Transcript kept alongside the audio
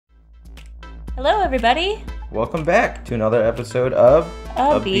Hello, everybody. Welcome back to another episode of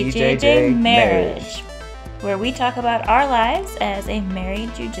A BJJ Marriage, where we talk about our lives as a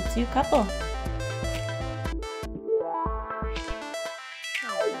married jiu-jitsu couple. That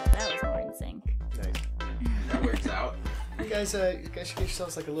was more in sync. Nice. That works out. You guys should get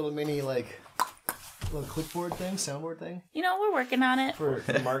yourselves like a little mini little clipboard thing, soundboard thing. You know, we're working on it. For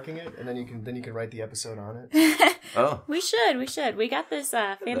marking it, and then you can write the episode on it. Oh. We should. We got this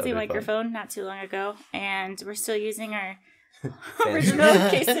fancy microphone fun. not too long ago, and we're still using our original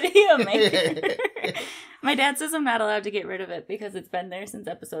quesadilla maker. My dad says I'm not allowed to get rid of it because it's been there since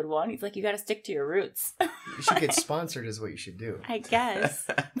episode 1. He's like, you got to stick to your roots. You should get sponsored is what you should do. I guess.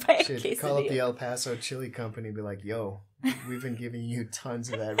 By You should call up the El Paso Chili Company and be like, yo, we've been giving you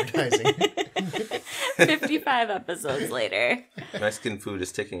tons of advertising. 55 episodes later. Mexican food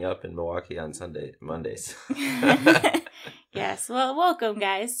is ticking up in Milwaukee on Mondays. Yes, well, welcome,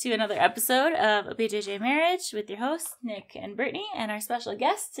 guys, to another episode of A BJJ Marriage with your hosts, Nick and Brittany, and our special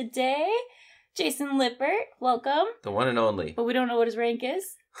guest today, Jason Lippert. Welcome. The one and only. But we don't know what his rank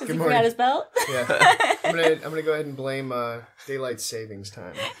is, because Good he morning. forgot his belt. Yeah. I'm gonna go ahead and blame daylight savings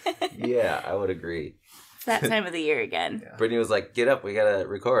time. Yeah, I would agree. It's that time of the year again. Yeah. Brittany was like, get up, we gotta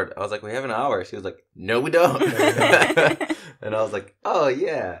record. I was like, we have an hour. She was like, no, we don't. And I was like, oh,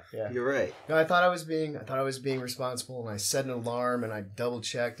 yeah, you're right. No, I thought I was being responsible, and I set an alarm, and I double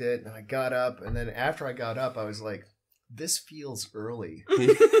checked it, and I got up, and then after I got up, I was like, this feels early.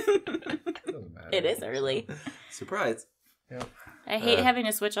 Doesn't matter. It is early. Surprise. Yeah. I hate having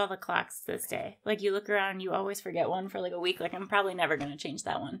to switch all the clocks this day. Like, you look around, you always forget one for like a week. Like, I'm probably never going to change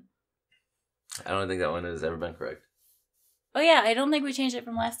that one. I don't think that one has ever been correct. Oh, yeah, I don't think we changed it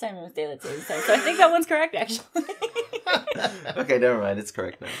from last time it was daylight savings time. So I think that one's correct, actually. Okay, never mind. It's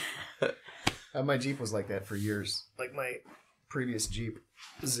correct now. My Jeep was like that for years. Like my previous Jeep,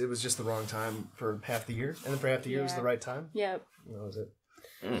 it was just the wrong time for half the year, and then for half the year it was the right time. Yep. That was it.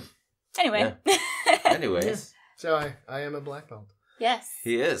 Anyway. Yeah. Anyways. So I am a black belt. Yes.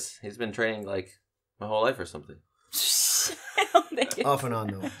 He is. He's been training like my whole life or something. I don't think it Off and on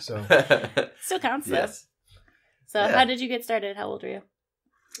though. So still counts though. Yes. So how did you get started? How old were you?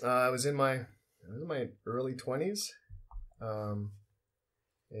 I was in my early 20s. So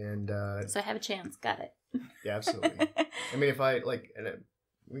I have a chance. Got it. Yeah, absolutely. I mean, if I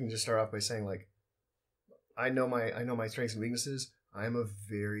we can just start off by saying like, I know my strengths and weaknesses. I am a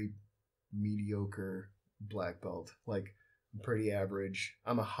very mediocre black belt. Like, I'm pretty average.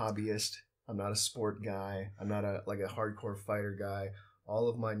 I'm a hobbyist. I'm not a sport guy. I'm not a hardcore fighter guy. All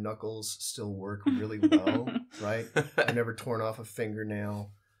of my knuckles still work really well, right? I've never torn off a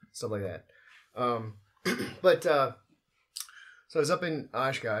fingernail, stuff like that. So I was up in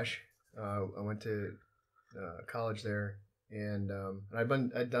Oshkosh. I went to college there, and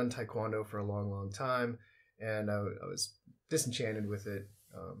I'd done taekwondo for a long time, and I was disenchanted with it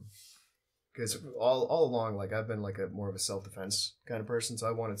because all along, like, I've been like more of a self-defense kind of person, so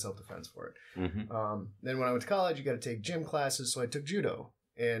I wanted self-defense for it. Mm-hmm. Then when I went to college, you got to take gym classes, so I took judo.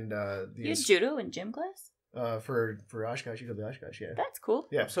 And you had judo in gym class? For Oshkosh, you did the Oshkosh, yeah. That's cool.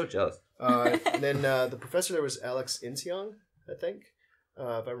 Yeah. I'm so jealous. And then the professor there was Alex Inseong, I think,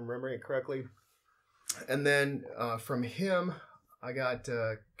 if I'm remembering it correctly. And then from him, I got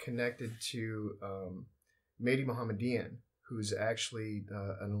connected to Mehdi Mohammedian, who's actually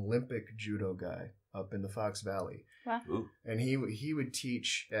an Olympic judo guy up in the Fox Valley. Wow. Ooh. And he would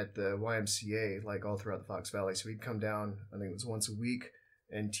teach at the YMCA, like, all throughout the Fox Valley. So he'd come down, I think it was once a week,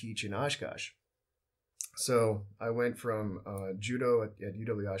 and teach in Oshkosh. So I went from judo at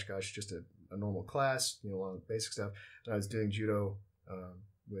UW Oshkosh, just a normal class, a lot of basic stuff. And I was doing judo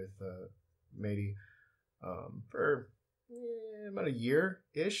with Mehdi for about a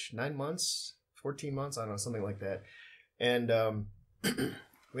year-ish, 9 months, 14 months, I don't know, something like that. And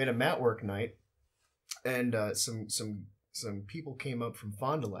we had a mat work night, and some people came up from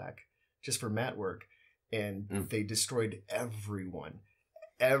Fond du Lac just for mat work, and they destroyed everyone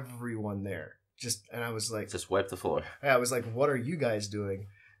there. And I was like, just wipe the floor. I was like, what are you guys doing?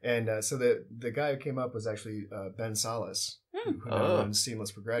 And so the guy who came up was actually Ben Salas, who now runs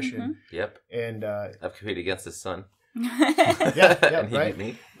Seamless Progression. Mm-hmm. Yep. And I've competed against his son. yeah, and he right. beat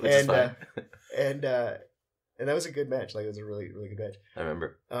me, which is fine. And that was a good match. Like, it was a really, really good match. I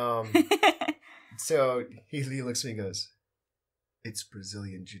remember. So he looks at me and goes, "It's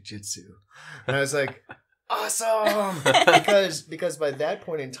Brazilian Jiu-Jitsu." And I was like, awesome! because by that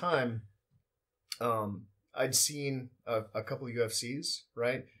point in time, I'd seen a couple of UFCs,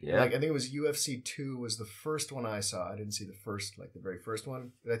 right? Yeah. Like, I think it was UFC 2 was the first one I saw. I didn't see the very first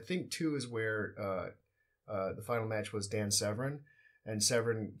one. But I think 2 is where the final match was Dan Severn. and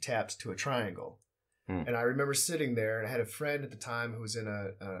Severin tapped to a triangle. And I remember sitting there, and I had a friend at the time who was in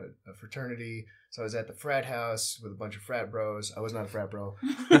a fraternity. So I was at the frat house with a bunch of frat bros. I was not a frat bro.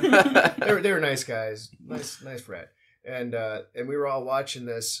 They were nice guys, nice frat. And we were all watching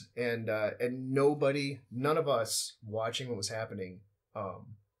this, and none of us watching what was happening,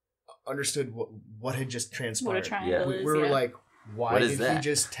 understood what had just transpired. What a triangle is. We were like, why did he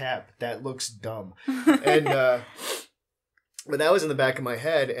just tap? That looks dumb. And but that was in the back of my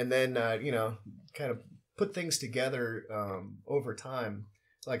head, and then kind of put things together over time.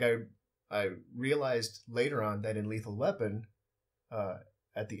 Like I realized later on that in Lethal Weapon,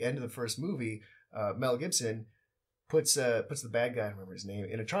 at the end of the first movie, Mel Gibson puts the bad guy, I don't remember his name,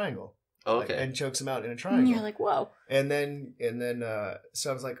 in a triangle. Oh, okay. And chokes him out in a triangle. And you're like, whoa. And then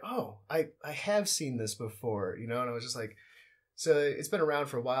so I was like, oh, I have seen this before, and I was just like, so it's been around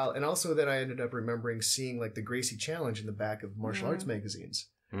for a while. And also then I ended up remembering seeing like the Gracie Challenge in the back of martial arts magazines.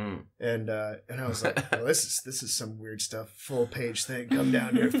 And I was like, well, this is some weird stuff, full page thing. Come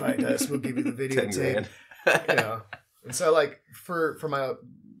down here, fight us. We'll give you the videotape. And so like for my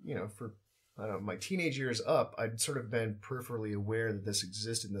for I don't know, my teenage years up, I'd sort of been peripherally aware that this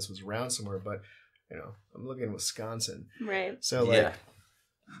existed and this was around somewhere. But I'm looking in Wisconsin, right? So like.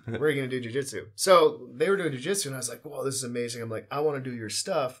 Where are you going to do jiu-jitsu? So they were doing jiu-jitsu, and I was like, "Whoa, this is amazing!" I'm like, "I want to do your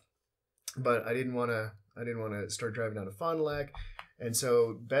stuff," but I didn't want to start driving down to Fond du Lac, and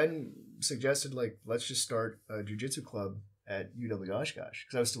so Ben suggested, like, let's just start a jiu-jitsu club at UW Oshkosh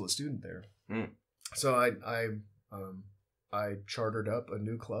because I was still a student there. So I chartered up a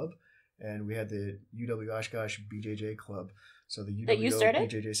new club, and we had the UW Oshkosh BJJ club. So the UW that you started?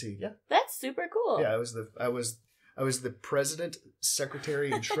 BJJC, yeah, that's super cool. Yeah, I was the president,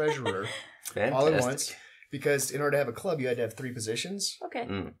 secretary, and treasurer all at once, because in order to have a club, you had to have 3 positions.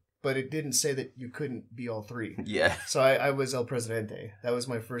 Okay. But it didn't say that you couldn't be all 3. Yeah. So I was El Presidente. That was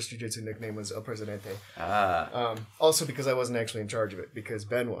my first jiu-jitsu nickname, was El Presidente. Also because I wasn't actually in charge of it, because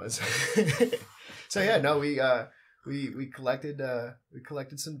Ben was. So yeah, no, we collected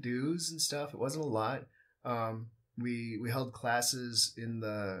some dues and stuff. It wasn't a lot. We held classes in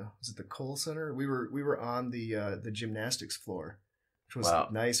the Cole Center. We were on the gymnastics floor, which was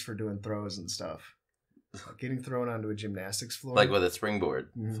nice for doing throws and stuff. Getting thrown onto a gymnastics floor, like with a springboard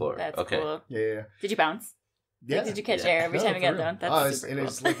floor. That's okay. Cool. Yeah. Did you bounce? Yeah. Like, did you catch air every time you got thrown? That's super cool.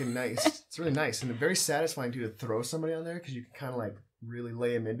 It's like it's really nice and very satisfying too to throw somebody on there because you can kind of like really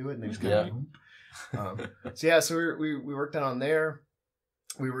lay them into it and they just kind of. So we worked on there.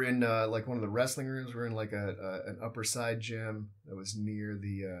 We were in like one of the wrestling rooms. We were in like an upper side gym that was near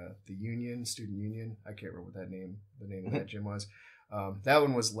the union, student union. I can't remember what the name of that gym was. That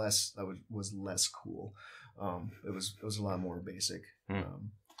one was less cool. It was a lot more basic.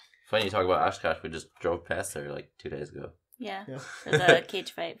 Funny you talk about Oshkosh. We just drove past there like 2 days ago. Yeah. There's a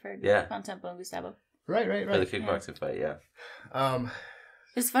cage fight for Contempo and Gustavo. Right. For the kickboxing fight, yeah.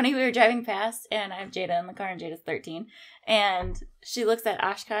 It's funny, we were driving past, and I have Jada in the car, and Jada's 13, and she looks at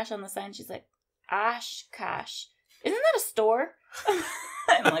Oshkosh on the sign, she's like, Oshkosh, isn't that a store?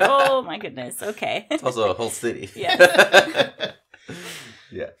 I'm like, oh my goodness, okay. It's also a whole city. Yeah.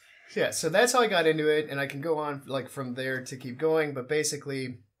 Yeah, so that's how I got into it, and I can go on like from there to keep going, but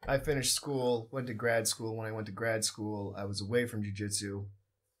basically, I finished school, went to grad school. When I went to grad school, I was away from jiu-jitsu,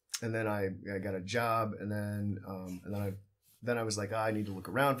 and then I got a job, and then I was like, I need to look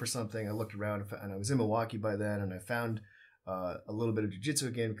around for something. I looked around, and I was in Milwaukee by then, and I found a little bit of jiu-jitsu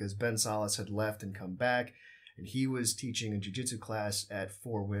again because Ben Salas had left and come back, and he was teaching a jiu-jitsu class at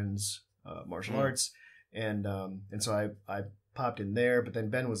Four Winds Martial Arts, and so I popped in there, but then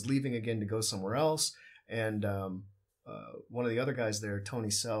Ben was leaving again to go somewhere else, and one of the other guys there,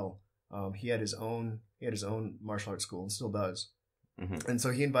 Tony Sell, he had his own martial arts school and still does, and so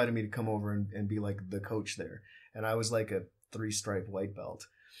he invited me to come over and be like the coach there, and I was like a 3-stripe white belt,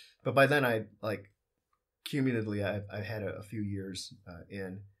 but by then I like cumulatively I had a few years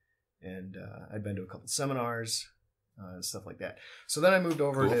in, and I'd been to a couple seminars, stuff like that. So then I moved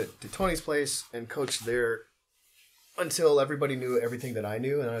over to Tony's place and coached there until everybody knew everything that I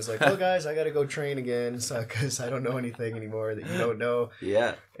knew, and I was like, well guys, I gotta go train again because I don't know anything anymore that you don't know.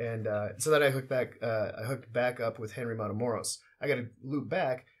 Yeah. And so then I hooked back up with Henry Matamoros. I got to loop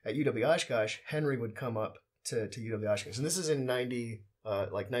back at UW Oshkosh. Henry would come up to UW Oshkosh, and this is in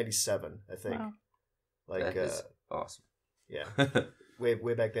 97, I think. Wow. That is awesome. Yeah,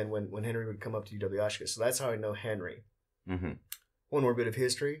 way back then when Henry would come up to UW Oshkosh. So that's how I know Henry. One more bit of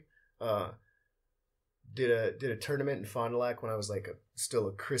history. Did a tournament in Fond du Lac when I was like still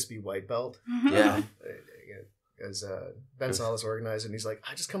a crispy white belt. Yeah. As Ben Salas organized it, and he's like,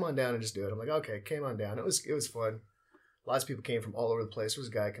 just come on down and just do it. I'm like, okay, came on down. It was fun. lots of people came from all over the place. There was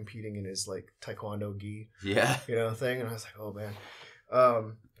a guy competing in his like taekwondo gi, thing, and I was like, oh man,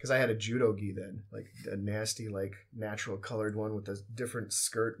 because I had a judo gi then, like a nasty like natural colored one with a different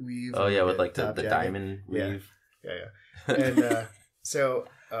skirt weave. Oh yeah, with like the diamond weave. Yeah. And so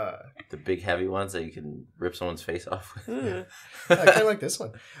the big heavy ones that you can rip someone's face off with. I kind of like this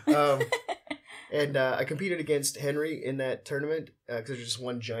one. And I competed against Henry in that tournament because there's just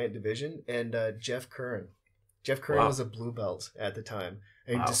one giant division, and Jeff Curran. Jeff Curran was a blue belt at the time,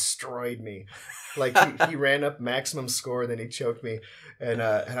 and he destroyed me. Like he ran up maximum score, then he choked me, and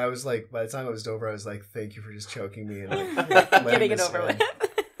I was like, by the time it was over, I was like, thank you for just choking me and like, getting it over with.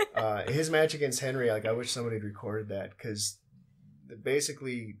 His match against Henry, like I wish somebody had recorded that because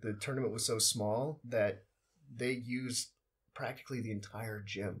basically the tournament was so small that they used practically the entire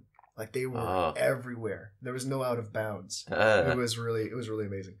gym. Like they were everywhere. There was no out of bounds. It was really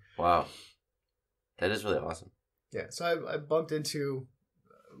amazing. Wow. That is really awesome. Yeah, so I bumped into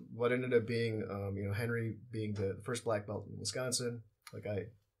what ended up being, Henry being the first black belt in Wisconsin. Like I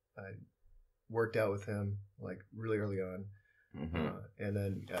worked out with him like really early on, and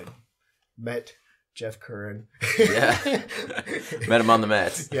then I met Jeff Curran. Yeah, met him on the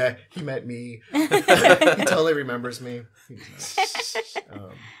mats. Yeah, he met me. He totally remembers me.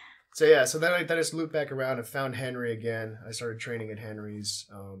 So then I just looped back around and found Henry again. I started training at Henry's,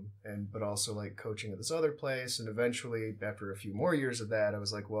 but also like coaching at this other place. And eventually, after a few more years of that, I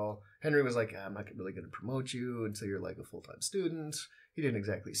was like, well, Henry was like, I'm not really going to promote you until you're like a full-time student. He didn't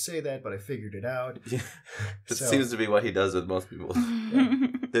exactly say that, but I figured it out. Yeah. It seems to be what he does with most people. Yeah.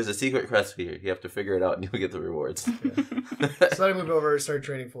 There's a secret recipe. You have to figure it out and you'll get the rewards. Yeah. So then I moved over, started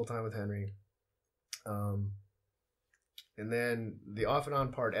training full-time with Henry. And then the off and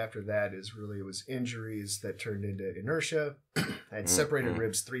on part after that is really, it was injuries that turned into inertia. I had separated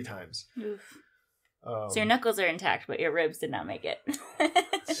ribs 3 times. So your knuckles are intact, but your ribs did not make it.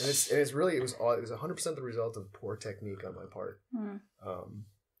 It was 100% the result of poor technique on my part. I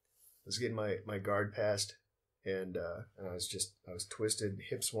was getting my guard passed, and I was twisted,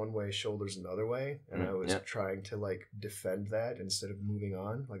 hips one way, shoulders another way, and I was trying to like defend that instead of moving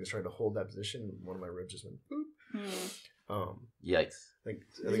on. Like I was trying to hold that position, and one of my ribs just went boop. Yikes! I think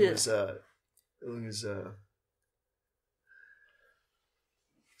it was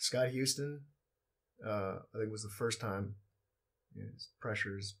Scott Houston. I think it was the first time. His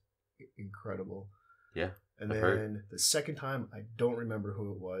pressure is incredible. Yeah. And then the second time, I don't remember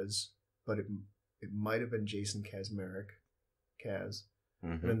who it was, but it might have been Jason Kazmarek, Kaz.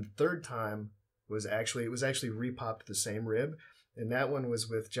 And then the third time was actually repopped the same rib, and that one was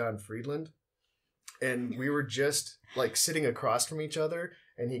with John Friedland. And we were just like sitting across from each other,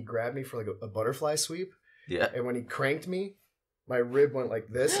 and he grabbed me for like a butterfly sweep. Yeah. And when he cranked me, my rib went like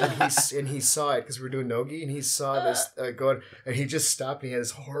this, and he saw it because we were doing nogi, and he saw this going, and he just stopped. And he had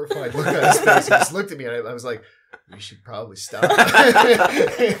this horrified look on his face. He just looked at me, and I was like, "We should probably stop."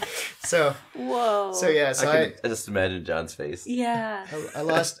 Whoa. So yeah. So I just imagine John's face. Yeah. I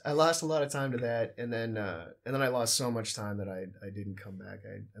lost a lot of time to that, and then I lost so much time that I didn't come back.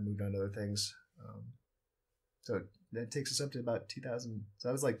 I moved on to other things. So that takes us up to about 2000. So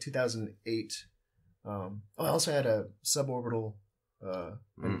that was like 2008. I also had a suborbital, an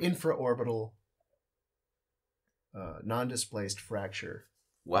infraorbital, non-displaced fracture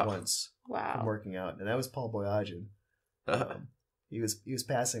once from working out, and that was Paul Boyajian. He was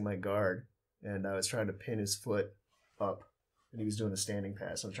passing my guard, and I was trying to pin his foot up, and he was doing a standing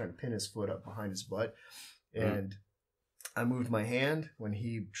pass. I was trying to pin his foot up behind his butt, and I moved my hand when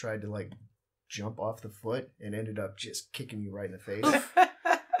he tried to like jump off the foot and ended up just kicking me right in the face.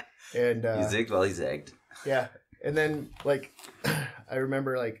 And you zigged while he zagged. Yeah. And then like I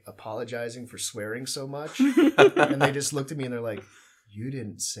remember like apologizing for swearing so much. And they just looked at me and they're like, "You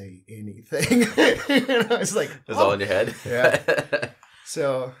didn't say anything." And I was like, it was all in your head. Yeah.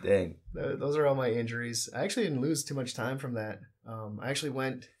 So dang. Those are all my injuries. I actually didn't lose too much time from that. I actually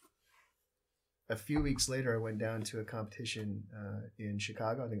went a few weeks later. I went down to a competition in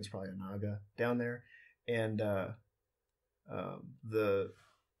Chicago. I think it's probably a Naga down there, and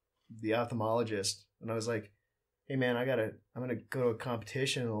the ophthalmologist, and I was like, "Hey man, I'm gonna go to a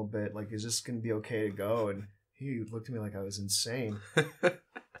competition in a little bit. Like, is this gonna be okay to go?" And he looked at me like I was insane.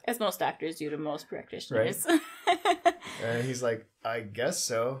 As most doctors do to most practitioners. Right? And he's like, "I guess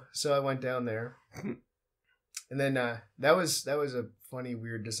so." So I went down there. And then that was a funny,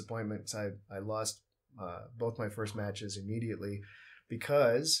 weird disappointment. So I lost both my first matches immediately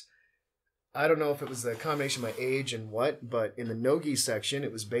because I don't know if it was the combination of my age and what, but in the no-gi section,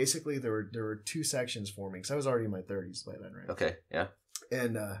 it was basically there were 2 sections forming. So I was already in my 30s by then, right? Okay, yeah.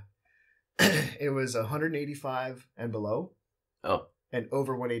 And it was 185 and below. Oh. And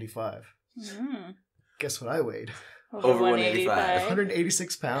over 185. Mm. Guess what I weighed? Over 185.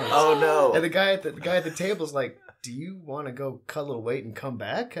 186 pounds. Oh no! And the guy at the table's like, "Do you want to go cut a little weight and come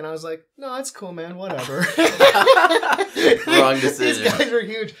back?" And I was like, "No, that's cool, man. Whatever." Wrong decision. These guys are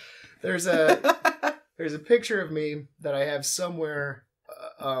huge. There's a picture of me that I have somewhere.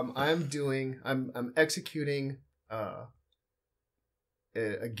 I'm executing a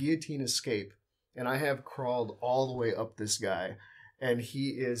guillotine escape, and I have crawled all the way up this guy. And he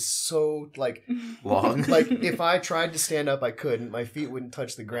is so, like... long? Like, if I tried to stand up, I couldn't. My feet wouldn't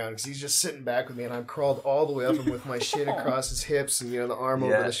touch the ground because he's just sitting back with me. And I'm crawled all the way up and with my shin across his hips and, the arm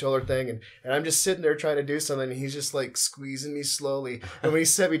over the shoulder thing. And I'm just sitting there trying to do something. And he's just, like, squeezing me slowly. And when he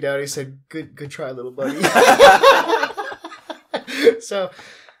set me down, he said, good try, little buddy. So,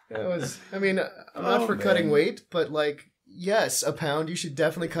 it was... I mean, I'm not for cutting weight, but, like, yes, a pound. You should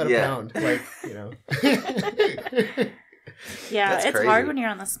definitely cut a pound. Like, Yeah, That's it's crazy. hard when you're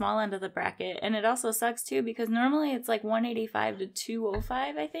on the small end of the bracket. And it also sucks, too, because normally it's like 185 to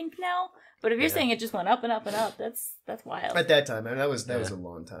 205, I think, now. But if you're saying it just went up and up and up, that's wild. At that time, and that was a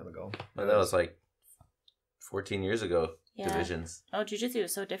long time ago. Well, that was like 14 years ago. Yeah. Divisions. Oh, jiu-jitsu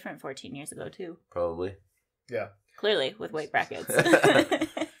was so different 14 years ago, too. Probably. Yeah. Clearly, with weight brackets.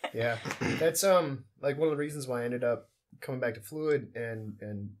 Yeah. That's like one of the reasons why I ended up coming back to Fluid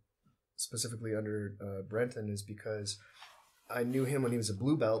and specifically under Brenton is because I knew him when he was a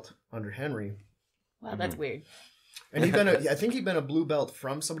blue belt under Henry. Wow, that's weird. And I think he'd been a blue belt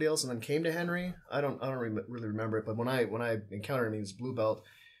from somebody else and then came to Henry. I don't really remember it, but when I encountered him, he was blue belt,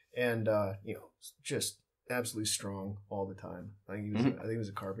 and just absolutely strong all the time. I think he was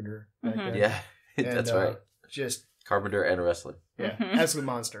a carpenter back then. Yeah, that's right. Just carpenter and a wrestler. Yeah, absolute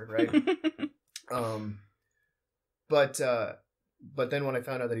monster, right? But then when I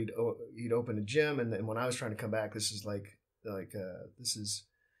found out that he'd opened a gym, and then when I was trying to come back, this is this is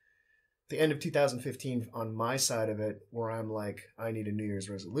the end of 2015 on my side of it, where I'm like, I need a New Year's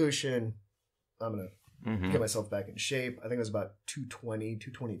resolution. I'm gonna get myself back in shape. I think it was about 220,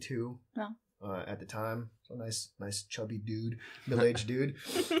 222 at the time. So nice chubby dude, middle-aged dude,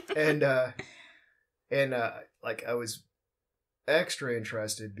 and like I was extra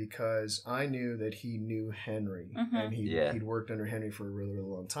interested because I knew that he knew Henry and he'd worked under Henry for a really, really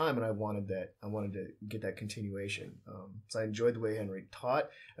long time, and I wanted to get that continuation. So I enjoyed the way Henry taught,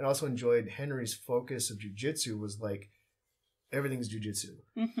 and also enjoyed Henry's focus of jiu-jitsu was like everything's jiu-jitsu.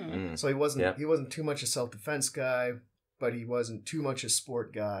 So he wasn't too much a self-defense guy, but he wasn't too much a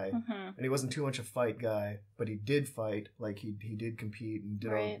sport guy, and he wasn't too much a fight guy, but he did fight, like he did compete and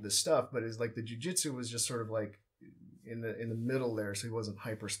did all this stuff, but it's like the jiu-jitsu was just sort of like in the middle there, so he wasn't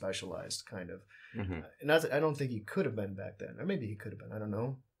hyper specialized kind of. And I don't think he could have been back then, or maybe he could have been, I don't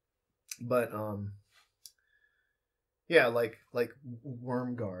know, but yeah, like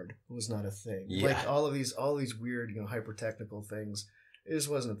worm guard was not a thing. Like all these weird hyper technical things, it just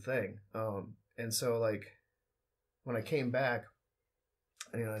wasn't a thing. And so like when I came back,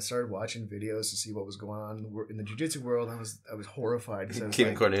 I started watching videos to see what was going on in the jiu-jitsu world. I was horrified.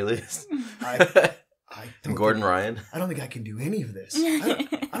 Keenan Cornelius. Gordon Ryan. I don't think I can do any of this. I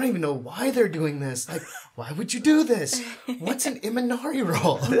don't even know why they're doing this. Like, why would you do this? What's an Imanari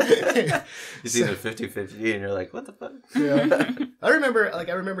roll? You see the 50-50 and you're like, what the fuck? Yeah. I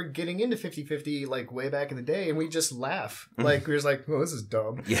remember getting into 50-50 like way back in the day, and we just laugh. Like, we were just like, oh, this is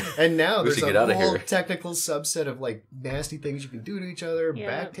dumb. Yeah. And now there's a whole technical subset of like nasty things you can do to each other,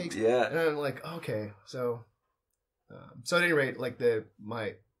 back takes. Yeah. And I'm like, okay. So at any rate, like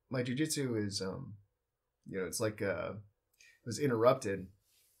my jiu-jitsu is it's like it was interrupted.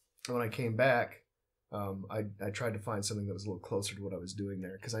 And when I came back, I tried to find something that was a little closer to what I was doing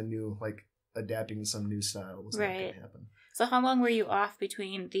there, because I knew like adapting to some new style was not going to happen. So how long were you off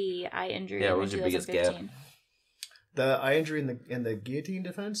between the eye injury and what was your biggest gap? The eye injury and the guillotine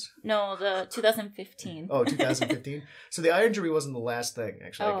defense? No, the 2015. Oh, 2015. So the eye injury wasn't the last thing.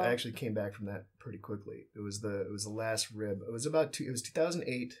 Actually, I actually came back from that pretty quickly. It was the last rib. It was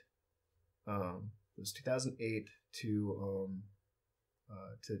 2008. It was 2008 to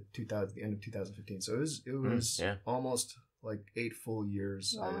 2000, the end of 2015. So it was almost like 8 full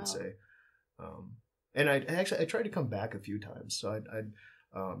years, I would say. And I tried to come back a few times. So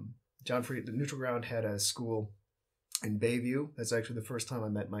John Freed, the Neutral Ground had a school in Bayview. That's actually the first time I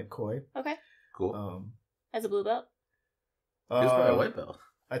met Mike Coy. Okay. Cool. As a blue belt? He was probably a white belt.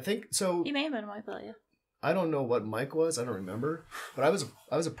 I think so. He may have been a white belt, yeah. I don't know what Mike was. I don't remember. But I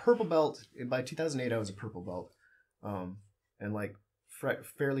was a purple belt. By 2008, I was a purple belt. And like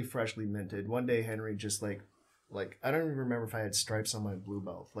fairly freshly minted. One day, Henry just like like I don't even remember if I had stripes on my blue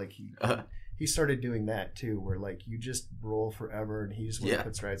belt. Like he started doing that too, where like you just roll forever and he just wants to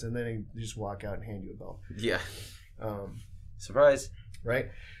put stripes, and then he just walk out and hand you a belt. Yeah. Surprise. Right,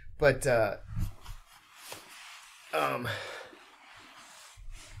 but so I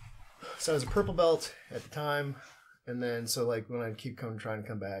was a purple belt at the time, and then so like when I keep trying to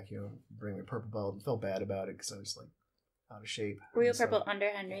come back, bring my purple belt, I felt bad about it because I was like out of shape. Were you purple under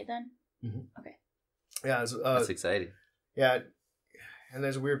Henry then? Mm-hmm. Okay. Yeah, that's exciting. Yeah, and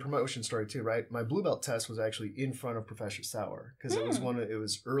there's a weird promotion story too, right? My blue belt test was actually in front of Professor Sauer because it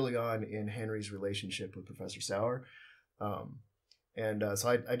was early on in Henry's relationship with Professor Sauer, and so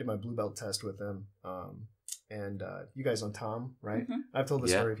I did my blue belt test with him. And you guys know Tom, right? Mm-hmm. I've told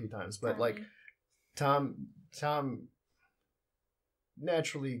this story a few times, but like Tom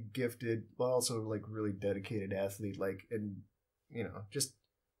naturally gifted, but also like really dedicated athlete, like, and just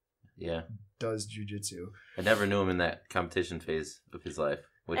does jujitsu. I never knew him in that competition phase of his life,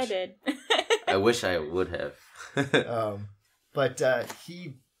 which I did. I wish I would have. But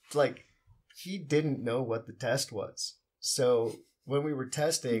he didn't know what the test was, so when we were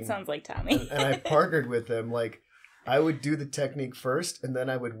testing, it sounds like Tommy, and I partnered with him, like I would do the technique first, and then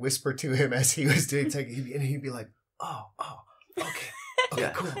I would whisper to him as he was doing technique, and he'd be like, "Oh,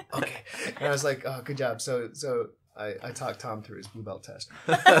 okay, cool, okay." And I was like, "Oh, good job." So I talked Tom through his blue belt test.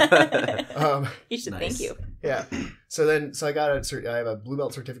 You should thank you. Yeah. So I got I have a blue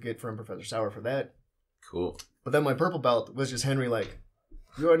belt certificate from Professor Sauer for that. Cool. But then my purple belt was just Henry like,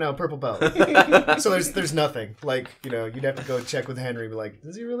 "You are now purple belt." So there's nothing. Like, you'd have to go check with Henry, be like,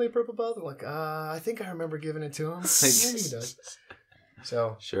 "Is he really a purple belt?" I'm like, I think I remember giving it to him. Maybe he does.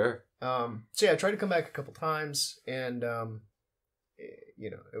 So sure. So yeah, I tried to come back a couple times, and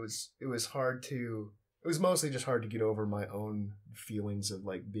it was hard to. It was mostly just hard to get over my own feelings of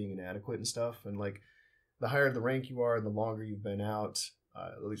like being inadequate and stuff, and like the higher the rank you are, and the longer you've been out.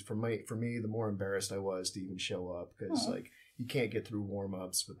 At least for me, the more embarrassed I was to even show up because like. You can't get through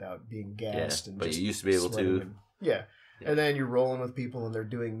warm-ups without being gassed. Yeah, but you used to be able to. Yeah. And then you're rolling with people and they're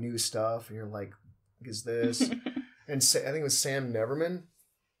doing new stuff and you're like, is this? And I think it was Sam Neverman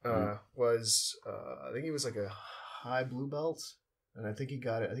was, I think he was like a high blue belt. And I think he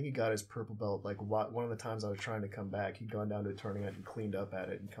got it. I think he got his purple belt. Like one of the times I was trying to come back, he'd gone down to a tournament and cleaned up at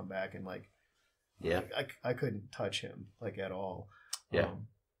it and come back and like, I couldn't touch him like at all. Yeah.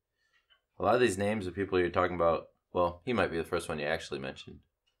 A lot of these names of people you're talking about, well, he might be the first one you actually mentioned,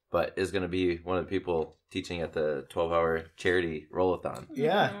 but is going to be one of the people teaching at the 12-hour charity Roll-A-Thon.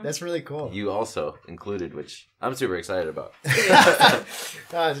 Yeah, that's really cool. You also included, which I'm super excited about.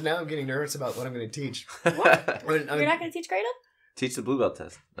 So now I'm getting nervous about what I'm going to teach. What? You're not going to teach cradle? Teach the blue belt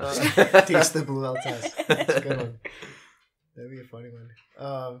test. Teach the blue belt test. That's a good one. That'd be a funny one.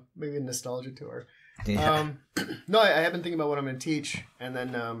 Maybe a nostalgia tour. Yeah. No, I have been thinking about what I'm going to teach, and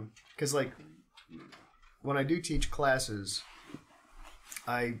then because like. When I do teach classes,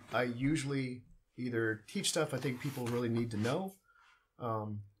 I usually either teach stuff I think people really need to know,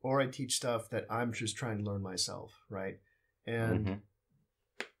 or I teach stuff that I'm just trying to learn myself, right? And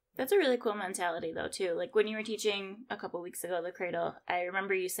that's a really cool mentality, though, too. Like, when you were teaching a couple weeks ago the cradle, I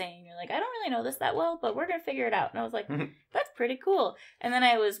remember you saying, you're like, I don't really know this that well, but we're going to figure it out. And I was like, that's pretty cool. And then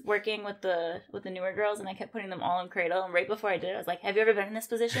I was working with the newer girls, and I kept putting them all in cradle. And right before I did it, I was like, have you ever been in this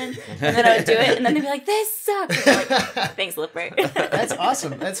position? And then I would do it, and then they'd be like, this sucks. And I'm like, thanks, Lippert. That's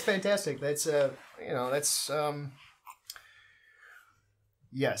awesome. That's fantastic. That's,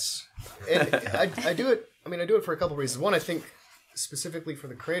 yes. And I do it, I do it for a couple reasons. One, I think, specifically for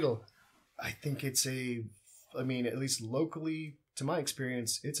the cradle, I think it's at least locally, to my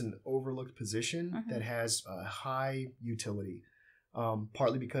experience, it's an overlooked position that has a high utility.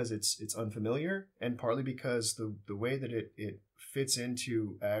 Partly because it's unfamiliar, and partly because the way that it fits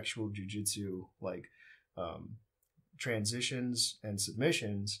into actual jiu-jitsu, like transitions and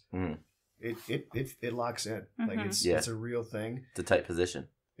submissions, it locks in. Like it's a real thing. It's a tight position.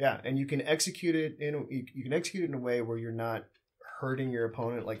 Yeah, and you can execute it in a way where you're not hurting your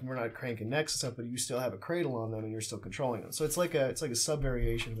opponent, like we're not cranking necks and stuff, but you still have a cradle on them and you're still controlling them. So it's like a sub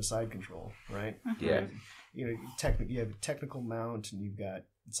variation of a side control, right? Yeah. You have a technical mount, and you've got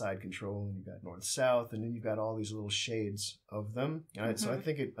side control, and you've got north south, and then you've got all these little shades of them. And so I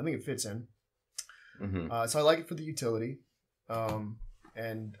think it fits in. So I like it for the utility,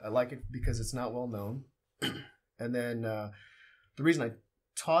 and I like it because it's not well known. And then the reason I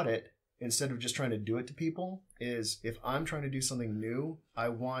taught it instead of just trying to do it to people is if I'm trying to do something new, I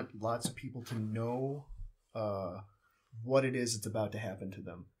want lots of people to know what it is that's about to happen to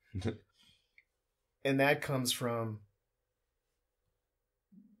them. And that comes from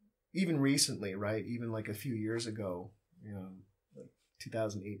even recently, right? Even like a few years ago, like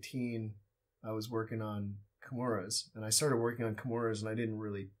 2018, I was working on Kimuras, and I started working on Kimuras, and I didn't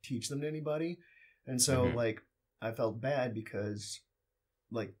really teach them to anybody. And so like I felt bad because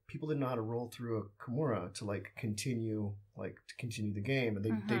like people didn't know how to roll through a Kimura to continue the game, and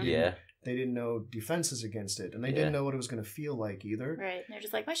they didn't know defenses against it, and they didn't know what it was going to feel like either. Right. They're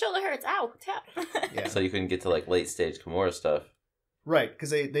just like, my shoulder hurts. Ow, tap. Yeah. So you couldn't get to like late stage Kimura stuff. Right, because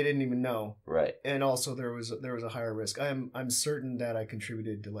they didn't even know. Right. And also there was a higher risk. I'm certain that I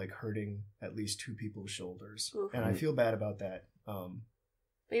contributed to like hurting at least 2 people's shoulders. Oof. And I feel bad about that. But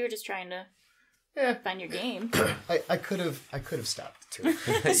you were just trying to find your game. I could have stopped too.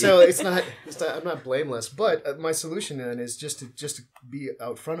 So it's not I'm not blameless, but my solution then is just to be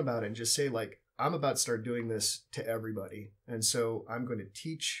out front about it and just say like, I'm about to start doing this to everybody. And so I'm going to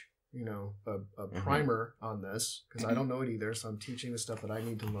teach a primer on this because I don't know it either. So I'm teaching the stuff that I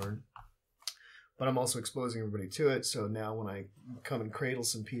need to learn, but I'm also exposing everybody to it. So now when I come and cradle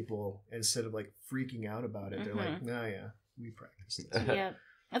some people, instead of like freaking out about it, they're like, nah, yeah, we practiced. Yeah.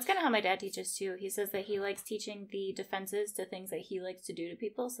 That's kind of how my dad teaches too. He says that he likes teaching the defenses to things that he likes to do to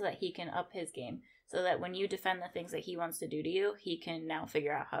people so that he can up his game. So that when you defend the things that he wants to do to you, he can now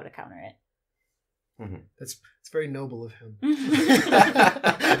figure out how to counter it. It's very noble of him.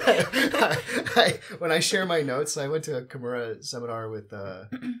 When I share my notes, I went to a Kimura seminar with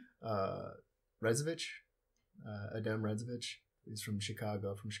Redzovich, Adem Redzovich. He's from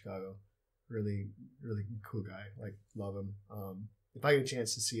Chicago. Really, really cool guy. Like, love him. If I get a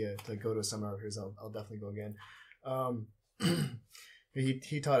chance to go to a seminar of his, I'll definitely go again.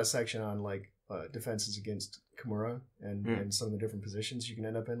 He taught a section on like defenses against Kimura and some of the different positions you can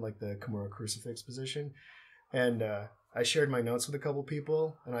end up in, like the Kimura crucifix position. And I shared my notes with a couple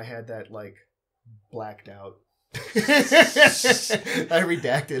people, and I had that like blacked out. I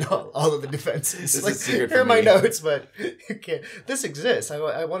redacted all of the defenses. This like, is secret here are for my me. notes, but you can't. This exists.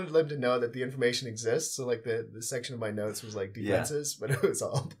 I wanted them to know that the information exists. So like the section of my notes was like defenses, but it was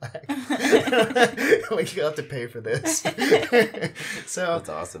all black. Like, you'll have to pay for this. So that's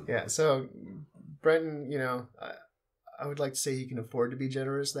awesome. Yeah. So Brenton, I would like to say he can afford to be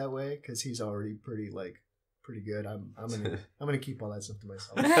generous that way because he's already pretty good. I'm gonna keep all that stuff to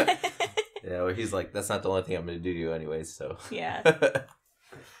myself. Yeah, well, he's like, that's not the only thing I'm going to do to you anyways, so. Yeah.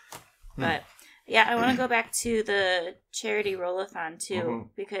 But, yeah, I want to go back to the charity Roll-A-Thon, too,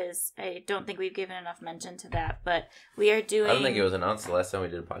 because I don't think we've given enough mention to that, but we are doing... I don't think it was announced the last time we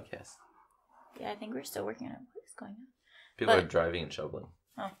did a podcast. Yeah, I think we're still working on it. What is going on? People are driving and shoveling.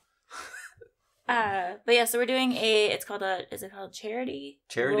 Oh. But yeah, so we're doing is it called charity?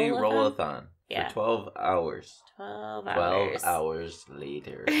 Charity Roll-A-Thon. Yeah. For 12 hours. 12 hours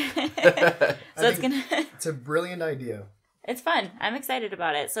later. So it's a brilliant idea. It's fun. I'm excited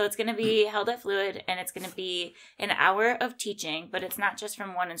about it. So it's going to be held at Fluid, and it's going to be an hour of teaching, but it's not just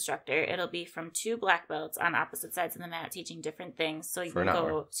from one instructor. It'll be from 2 black belts on opposite sides of the mat teaching different things. So you can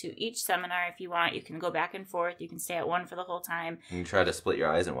go to each seminar if you want. You can go back and forth. You can stay at one for the whole time. You can try to split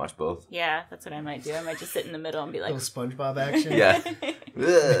your eyes and watch both. Yeah, that's what I might do. I might just sit in the middle and be like... A little SpongeBob action. Yeah.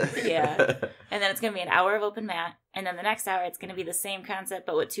 Yeah. And then it's going to be an hour of open mat. And then the next hour, it's going to be the same concept,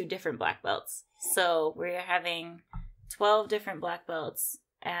 but with 2 different black belts. So we're having 12 different black belts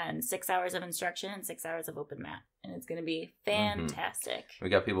and 6 hours of instruction and 6 hours of open mat. And it's going to be fantastic. We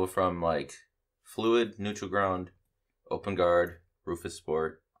got people from like Fluid, Neutral Ground, Open Guard, Rufus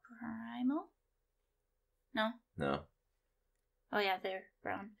Sport. Primal? No. Oh yeah, they're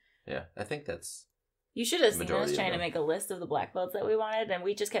brown. Yeah, I think that's... You should have seen us trying to make a list of the black belts that we wanted, and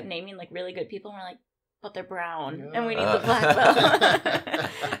we just kept naming like really good people, and we're like, but they're brown, and we need the black belt.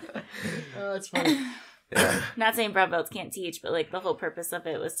 Oh, that's funny. Yeah. Not saying brown belts can't teach, but like the whole purpose of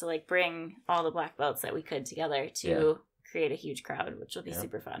it was to like bring all the black belts that we could together to create a huge crowd, which will be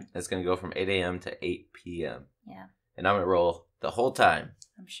super fun. It's going to go from 8 a.m. to 8 p.m. Yeah. And I'm going to roll the whole time.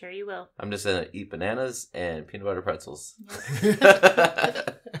 I'm sure you will. I'm just going to eat bananas and peanut butter pretzels.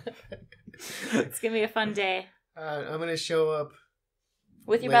 Yep. It's going to be a fun day. I'm going to show up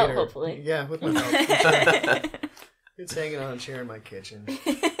with your later. belt, hopefully. Yeah, with my belt. It's hanging on a chair in my kitchen.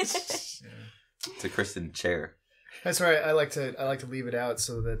 It's a Kristen chair. That's right. I like to leave it out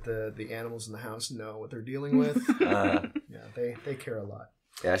so that the animals in the house know what they're dealing with. Yeah, they care a lot.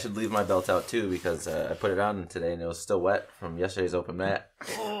 Yeah, I should leave my belt out too because I put it on today and it was still wet from yesterday's open mat.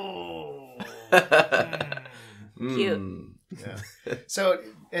 Cute. Yeah. So,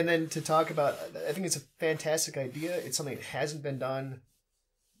 and then to talk about, I think it's a fantastic idea. It's something that hasn't been done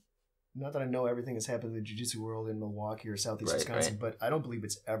not that I know everything that's happened in the jiu-jitsu world in Milwaukee or Southeast Wisconsin, but I don't believe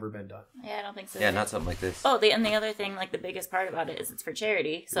it's ever been done. Yeah, I don't think so. Yeah, not something like this. Oh, and the other thing, like the biggest part about it is it's for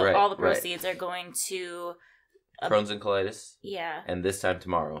charity. So all the proceeds are going to Crohn's and colitis. Yeah. And this time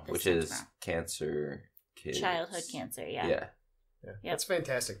tomorrow, which is cancer kids. Childhood cancer, yeah. Yeah. That's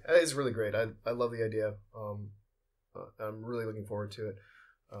fantastic. That is really great. I love the idea. I'm really looking forward to it.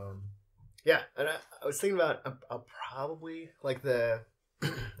 Yeah, and I was thinking about I'll probably like the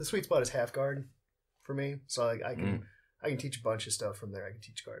sweet spot is half guard for me. So I can teach a bunch of stuff from there. I can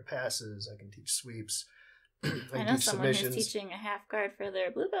teach guard passes. I can teach sweeps. I know someone who's teaching a half guard for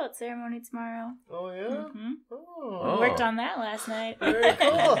their blue belt ceremony tomorrow. Oh yeah. Mm-hmm. Oh. We worked on that last night. Very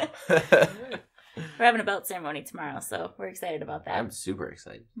cool. We're having a belt ceremony tomorrow, so we're excited about that. I'm super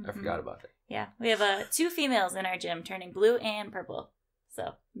excited. I forgot about it. Yeah, we have 2 females in our gym turning blue and purple,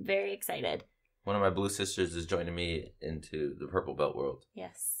 so very excited. One of my blue sisters is joining me into the purple belt world.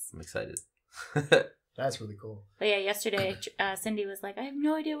 Yes. I'm excited. That's really cool. But yeah, yesterday Cindy was like, I have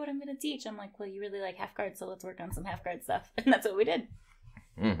no idea what I'm going to teach. I'm like, well, you really like half guard, so let's work on some half guard stuff. And that's what we did.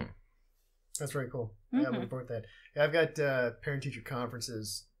 Mm-hmm. That's very cool. Yeah, I'm looking forward to that. Yeah, I've got parent-teacher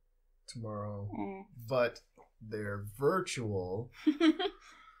conferences tomorrow, but they're virtual.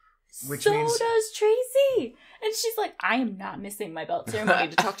 Which so means... does Tracy. And she's like, I am not missing my belt ceremony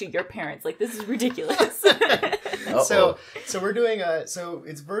to talk to your parents. Like, this is ridiculous. So we're doing so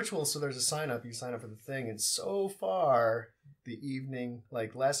it's virtual, so there's a sign up. You sign up for the thing, and so far the evening,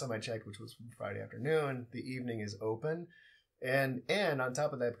 like last time I checked, which was Friday afternoon, the evening is open. And on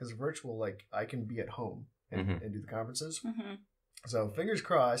top of that, because virtual, like I can be at home and do the conferences. Mm-hmm. So fingers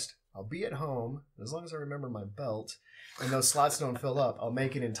crossed, I'll be at home as long as I remember my belt and those slots don't fill up. I'll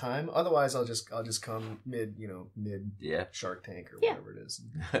make it in time. Otherwise, I'll just come mid Shark Tank or whatever it is.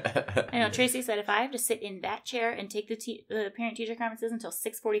 I know Tracy said if I have to sit in that chair and take the parent teacher conferences until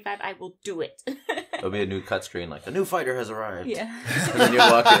 6:45, I will do it. There'll be a new cut screen like a new fighter has arrived. Yeah, and then you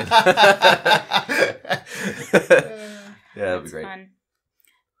walk in. Yeah, that'd be great. Fun.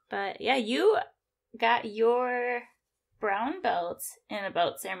 But yeah, you got your brown belt in a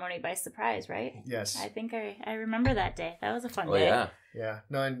belt ceremony by surprise, right? Yes. I think I remember that day. That was a fun day. Yeah. Yeah.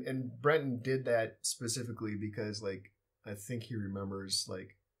 No, and Brenton did that specifically because, like, I think he remembers,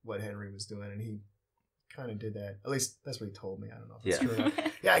 like, what Henry was doing, and he kind of did that. At least that's what he told me. I don't know if it's true or not.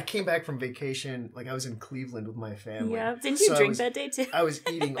 Yeah, I came back from vacation. Like, I was in Cleveland with my family. Yeah. Didn't you drink that day, too? I was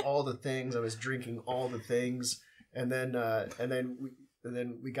eating all the things. I was drinking all the things. And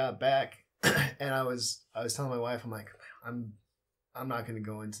then we got back, and I was telling my wife, I'm like, I'm not going to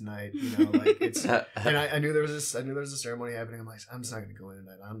go in tonight, you know, like it's, and I knew there was a ceremony happening. I'm like, I'm just not going to go in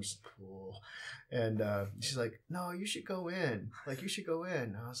tonight. I'm just cool. And she's like, no, you should go in. Like, you should go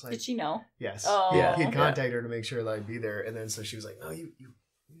in. I was like, did she know? Yes. Oh. Yeah. He'd contacted her to make sure that I'd be there. And then so she was like, no, you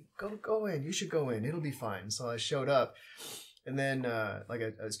go in. You should go in. It'll be fine. So I showed up, and then like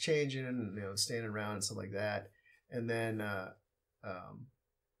I was changing and, you know, standing around and stuff like that. And then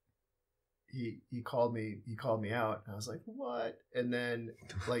he called me out, and I was like, what? And then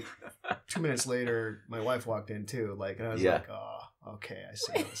like 2 minutes later, my wife walked in too, like, and I was like, oh, okay, I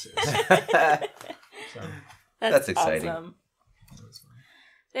see how this is. So that's exciting. Awesome.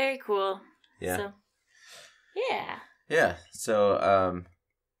 Very cool. Yeah. So, yeah. Yeah. So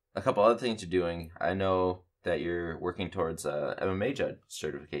a couple other things you're doing. I know that you're working towards MMA judge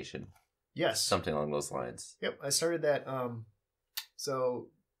certification. Yes. Something along those lines. Yep. I started that.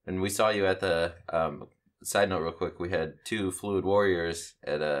 And we saw you at the side note real quick. We had 2 Fluid Warriors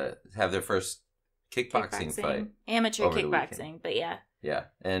at have their first kickboxing fight. Amateur kickboxing, but yeah. Yeah.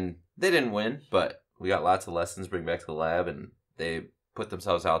 And they didn't win, but we got lots of lessons to bring back to the lab, and they put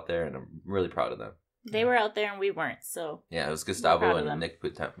themselves out there, and I'm really proud of them. They were out there and we weren't, so. Yeah, it was Gustavo and Nick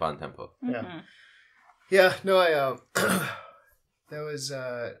Bontempo. Mm-hmm. Yeah. Yeah, no, that was,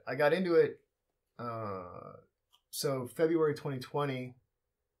 I got into it, so February 2020,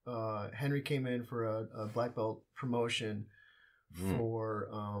 Henry came in for a black belt promotion for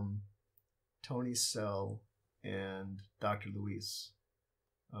Tony Sell and Dr. Luis.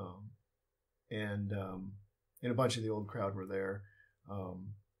 And a bunch of the old crowd were there.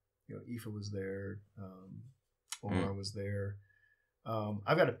 You know, Aoife was there, Omar was there.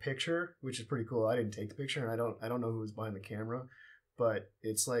 I've got a picture, which is pretty cool. I didn't take the picture, and I don't know who was behind the camera, but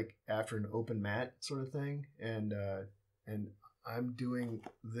it's like after an open mat sort of thing, and I'm doing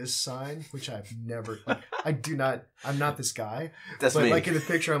this sign, which I've never. Like, I'm not this guy. That's but me. Like in the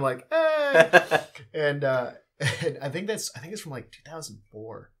picture, I'm like, hey! and I think it's from like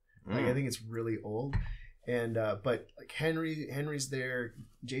 2004. Like I think it's really old. And but like Henry's there,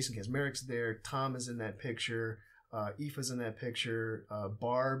 Jason Kazmarek's there, Tom is in that picture, Aoife's in that picture,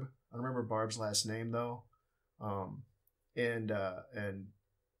 Barb I don't remember Barb's last name though. And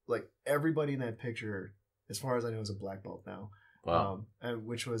like everybody in that picture, as far as I know, is a black belt now. Wow. And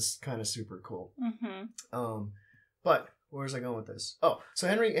which was kind of super cool. Mm-hmm. But where was I going with this? Oh, so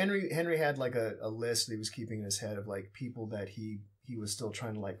Henry had like a list that he was keeping in his head of like people that he was still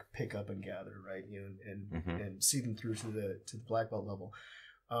trying to like pick up and gather, right? You know, and see them through to the black belt level.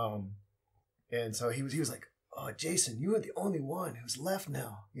 And so he was like, "Oh, Jason, you are the only one who's left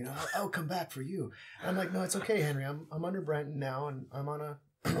now. You know, I'll come back for you." And I'm like, "No, it's okay, Henry. I'm under Brenton now, and I'm on a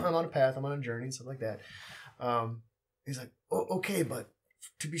path. I'm on a journey, stuff like that." He's like, "Oh, okay, but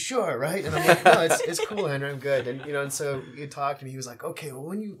to be sure, right?" And I'm like, "No, it's cool, Henry. I'm good." And you know, and so we talked, and he was like, "Okay, well,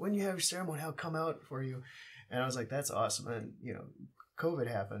 when you have your ceremony, I'll come out for you." And I was like, "That's awesome." And you know, COVID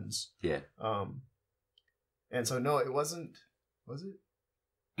happens. Yeah. And so no, it wasn't. Was it?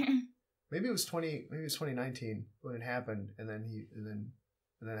 Maybe it was 2019 when it happened, and then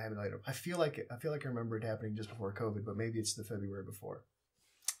it happened later. I feel like I remember it happening just before COVID, but maybe it's the February before.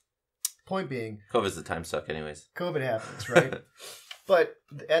 Point being, COVID's the time suck, anyways. COVID happens, right? But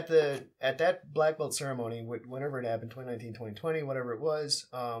at that black belt ceremony, whenever it happened, 2019, 2020, whatever it was,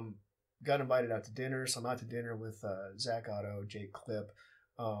 got invited out to dinner. So I'm out to dinner with Zach Otto, Jake Clip,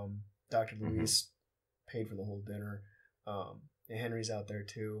 Dr. Luis paid for the whole dinner, and Henry's out there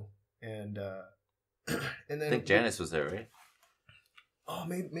too. And then I think Janice was there, right? Oh,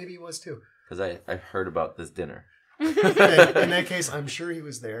 maybe he was too. Because I heard about this dinner. In that case, I'm sure he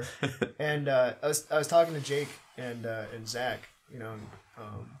was there. And I was talking to Jake and Zach. You know,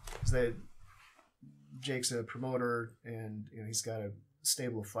 Jake's a promoter, and you know he's got a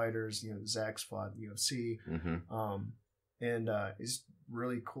stable of fighters. You know, Zach's fought in UFC, and he's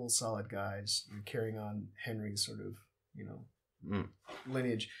really cool, solid guys, and carrying on Henry's sort of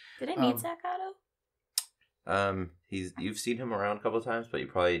lineage. Did I meet Zach Otto? You've seen him around a couple of times, but you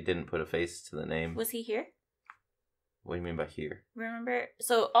probably didn't put a face to the name. Was he here? What do you mean by here? Remember,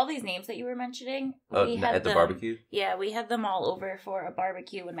 so all these names that you were mentioning, we had at the barbecue? Yeah, we had them all over for a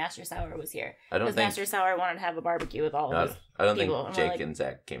barbecue when Master Sauer was here. Because Master Sauer wanted to have a barbecue with all of his I don't people, think Jake and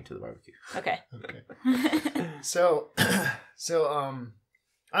Zach came to the barbecue. Okay. So we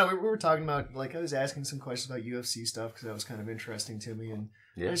were talking about, like, I was asking some questions about UFC stuff because that was kind of interesting to me, and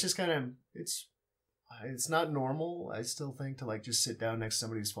it's just kind of it's not normal, I still think, to like just sit down next to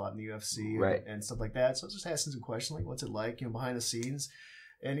somebody who's fought in the UFC and stuff like that. So I was just asking some questions like, what's it like, behind the scenes?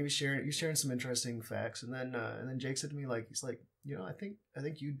 And he was sharing some interesting facts. And then Jake said to me, like, he's like, I think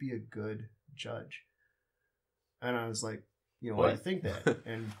you'd be a good judge. And I was like, why do you think that?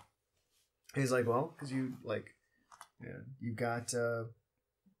 And he's like, well, because you've got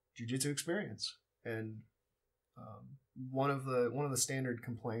jiu-jitsu experience, and one of the standard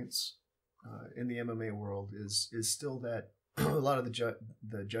complaints in the MMA world is still that a lot of the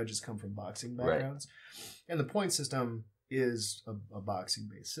judges come from boxing backgrounds, and the point system is a boxing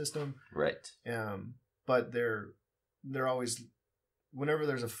based system, right? But they're always, whenever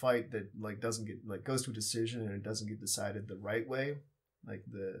there's a fight that doesn't get goes to a decision and it doesn't get decided the right way,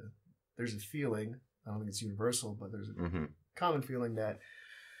 there's a feeling, I don't think it's universal, but there's a common feeling that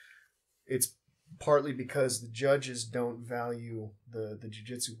it's partly because the judges don't value the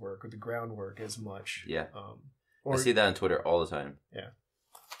jiu-jitsu work or the groundwork as much. Yeah. I see that on Twitter all the time. Yeah.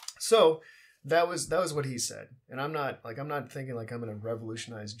 So that was what he said. And I'm not thinking like I'm going to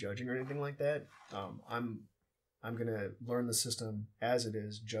revolutionize judging or anything like that. I'm going to learn the system as it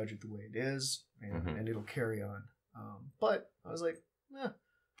is, judge it the way it is, and it'll carry on. But I was like,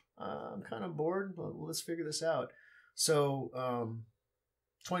 I'm kind of bored, but let's figure this out. So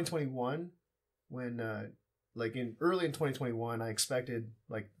 2021, when early in 2021, I expected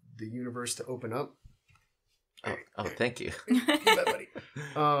the universe to open up. Oh, thank you. You bet, buddy.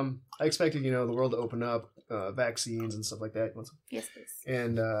 I expected the world to open up, vaccines and stuff like that. Yes, please.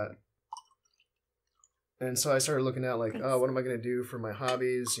 And so I started looking at what am I going to do for my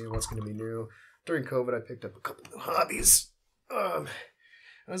hobbies? What's going to be new? During COVID, I picked up a couple new hobbies. I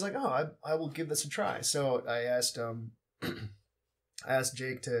was like, I will give this a try. So I asked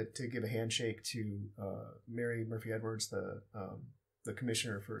Jake to give a handshake to Mary Murphy Edwards, the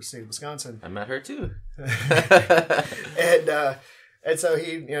commissioner for the state of Wisconsin. I met her too. and so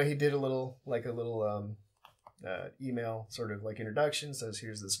he did a little email sort of introduction, says,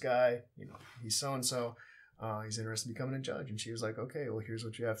 here's this guy, he's so and so, he's interested in becoming a judge. And she was like, okay, well, here's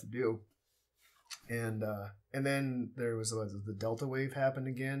what you have to do. And then there was the Delta wave happened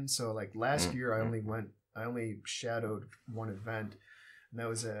again. So last year I only shadowed one event, and that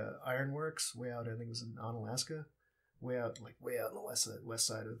was Ironworks way out, I think it was in Alaska, way out in the west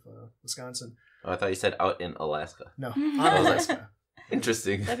side of Wisconsin. Oh, I thought you said out in Alaska. No, Alaska.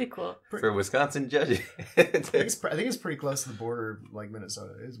 Interesting. That'd be cool. For Wisconsin judging. I think it's pretty close to the border, like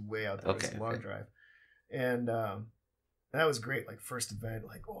Minnesota. It's way out there. Okay, It's a long drive. And that was great. Like, first event,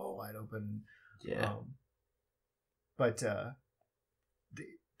 like, oh, wide open. Yeah. But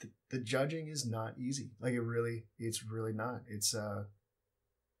the judging is not easy. Like, it's really not. It's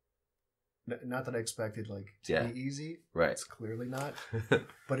not that I expected, like, to be easy. Right. It's clearly not.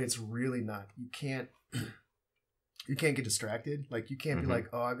 But it's really not. You can't get distracted. Like, you can't be like,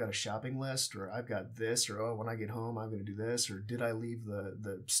 oh, I've got a shopping list, or I've got this, or oh, when I get home, I'm going to do this, or did I leave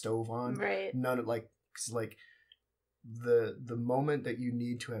the stove on? Right. None of, like, 'cause, like, the moment that you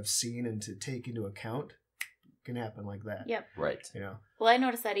need to have seen and to take into account can happen like that. Yep. Right. You know. Well, I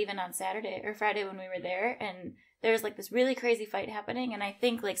noticed that even on Saturday or Friday when we were there, and there was like this really crazy fight happening, and I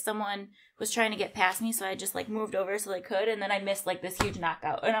think like someone was trying to get past me, so I just like moved over so they could, and then I missed like this huge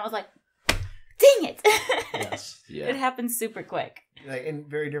knockout, and I was like, dang it. Yes. Yeah. It happened super quick. Like, and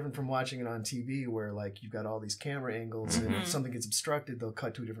very different from watching it on TV, where like you've got all these camera angles, and if something gets obstructed, they'll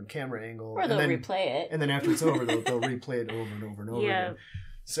cut to a different camera angle, Or they'll replay it. and then after it's over, they'll replay it over and over and over again.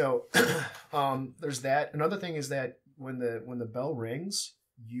 So there's that. Another thing is that when the bell rings,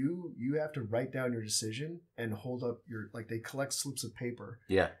 you have to write down your decision and hold up your, like, they collect slips of paper.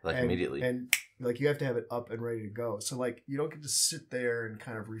 Yeah, like immediately. And like you have to have it up and ready to go. So like you don't get to sit there and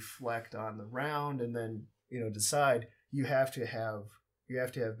kind of reflect on the round and then, you know, decide. You have to have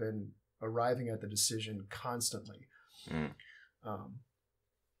been arriving at the decision constantly. And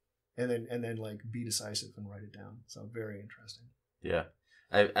then like be decisive and write it down. So very interesting. Yeah.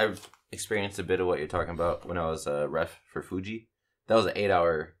 I've experienced a bit of what you're talking about when I was a ref for Fuji. That was an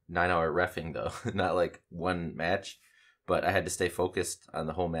 9-hour reffing though, not like one match, but I had to stay focused on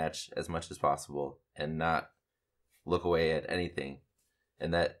the whole match as much as possible and not look away at anything.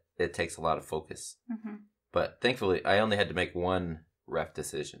 And that it takes a lot of focus. Mm-hmm. But thankfully I only had to make one ref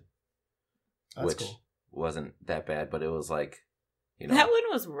decision, which wasn't that bad, but it was like, you know. That one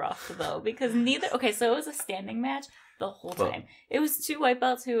was rough though, because so it was a standing match the whole time. It was two white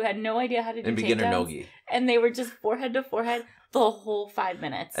belts who had no idea how to do and beginner takedowns, no-gi. And they were just forehead to forehead the whole 5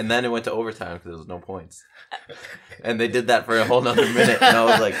 minutes. And then it went to overtime because there was no points. And they did that for a whole nother minute. And I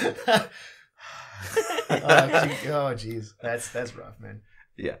was like... oh, jeez. That's rough, man.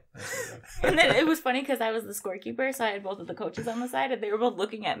 Yeah. And then it was funny because I was the scorekeeper, so I had both of the coaches on the side, and they were both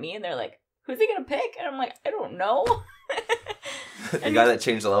looking at me, and they're like, who's he going to pick? And I'm like, I don't know. The guy that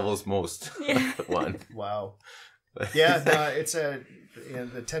changed the levels most won. Wow. Yeah, the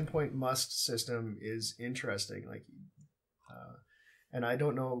 10-point must system is interesting. Like, and I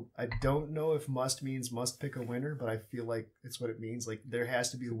don't know if must means must pick a winner, but I feel like it's what it means. Like, there has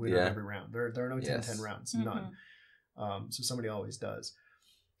to be a winner every round. There are no 10-10 rounds, none. So somebody always does.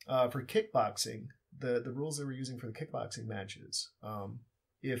 For kickboxing, the rules they were using for the kickboxing matches,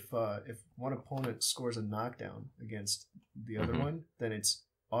 if one opponent scores a knockdown against the other one, then it's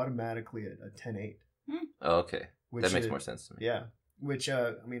automatically a 10-8. Oh, okay. That makes more sense to me. Yeah. Which,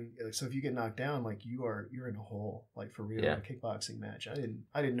 I mean, so if you get knocked down, like, you're in a hole, like, for real in a kickboxing match. I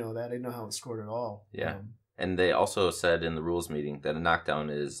didn't know that. I didn't know how it scored at all. Yeah. And they also said in the rules meeting that a knockdown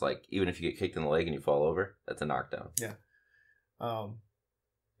is, like, even if you get kicked in the leg and you fall over, that's a knockdown. Yeah.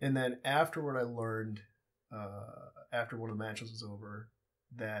 And then afterward, I learned, after one of the matches was over,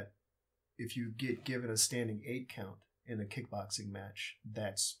 that if you get given a standing 8 count in a kickboxing match,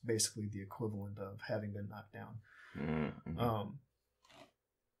 that's basically the equivalent of having been knocked down. Mm-hmm.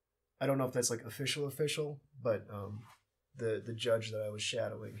 I don't know if that's like official, but the judge that I was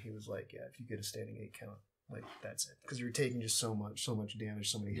shadowing, he was like, yeah, if you get a standing 8 count, like, that's it, because you're taking just so much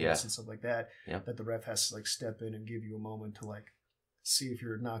damage, so many hits and stuff like that, that the ref has to like step in and give you a moment to like see if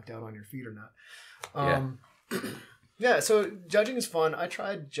you're knocked out on your feet or not. So judging is fun. I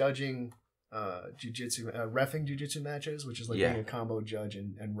tried judging reffing jiu-jitsu matches, which is like being a combo judge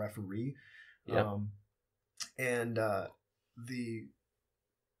and referee. And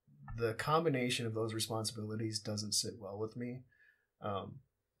the combination of those responsibilities doesn't sit well with me. I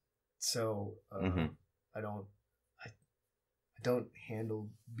don't handle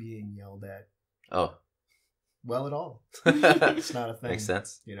being yelled at well at all. It's not a thing. Makes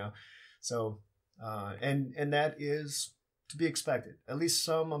sense. You know? So and that is to be expected. At least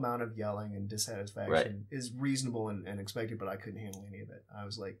some amount of yelling and dissatisfaction is reasonable and expected, but I couldn't handle any of it. I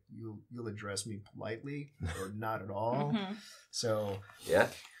was like, you'll address me politely or not at all. So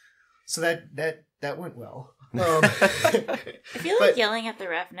so that went well. I feel like yelling at the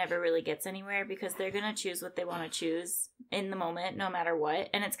ref never really gets anywhere because they're going to choose what they want to choose in the moment, no matter what.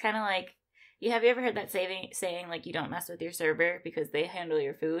 And it's kind of like, have you ever heard that saying, like, you don't mess with your server because they handle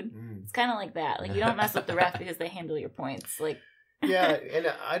your food? It's kind of like that. Like, you don't mess with the ref because they handle your points. Like, Yeah,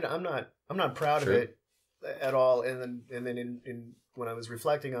 and I'm not proud of it at all. And then in when I was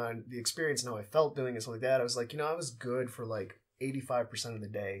reflecting on the experience and how I felt doing it, something like that, I was like, I was good for like 85% of the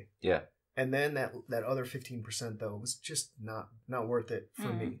day. Yeah. And then that other 15% though was just not worth it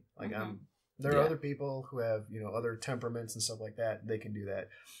for me. Like there are other people who have, other temperaments and stuff like that. They can do that.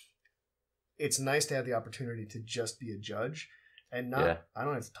 It's nice to have the opportunity to just be a judge and not, I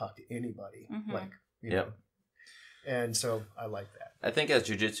don't have to talk to anybody. Like, know. And so I like that. I think as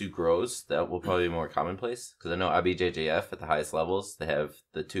jiu-jitsu grows, that will probably be more commonplace. Because I know IBJJF at the highest levels, they have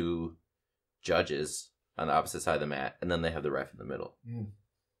the 2 judges on the opposite side of the mat, and then they have the ref in the middle.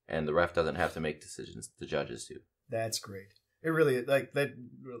 And the ref doesn't have to make decisions, the judges do. That's great. It really, like, that,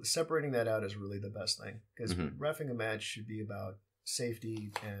 separating that out is really the best thing. Because reffing a match should be about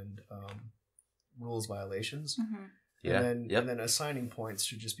safety and rules violations. And then assigning points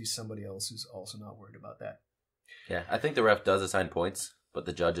should just be somebody else who's also not worried about that. Yeah, I think the ref does assign points, but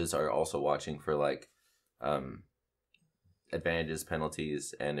the judges are also watching for, like, advantages,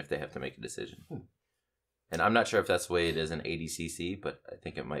 penalties, and if they have to make a decision. And I'm not sure if that's the way it is in ADCC, but I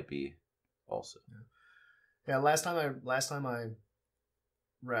think it might be also. Yeah, last time I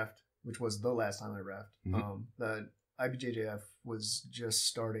reffed, which was the last time I reffed, the IBJJF was just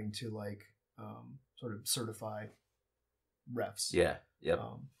starting to, like, sort of certify refs. Yeah. Yep.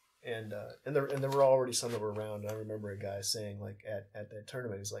 And there were already some that were around. I remember a guy saying, like, at that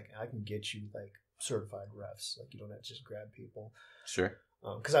tournament, he's like, I can get you, like, certified refs. Like, you don't have to just grab people. Sure.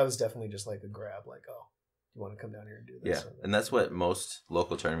 Because I was definitely just like a grab, like, oh, you want to come down here and do this? Yeah, and that's what most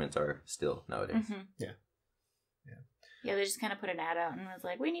local tournaments are still nowadays. Yeah, they just kind of put an ad out and was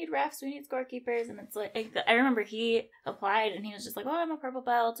like, we need refs, we need scorekeepers. And it's like, I remember he applied and he was just like, oh, I'm a purple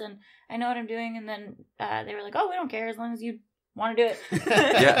belt and I know what I'm doing. And then they were like, oh, we don't care as long as you want to do it.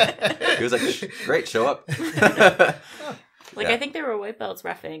 Yeah. He was like, great, show up. I think there were white belts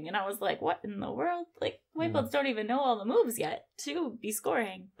reffing. And I was like, what in the world? Like, white belts don't even know all the moves yet to be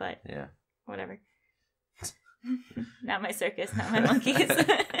scoring. But whatever. Not my circus, not my monkeys.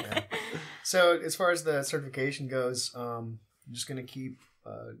 So as far as the certification goes, I'm just gonna keep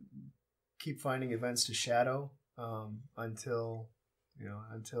finding events to shadow until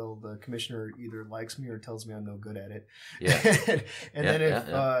the commissioner either likes me or tells me I'm no good at it. Yeah. and then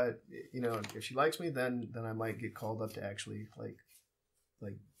if she likes me, then I might get called up to actually like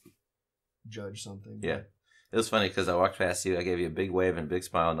judge something. Yeah. It was funny because I walked past you, I gave you a big wave and a big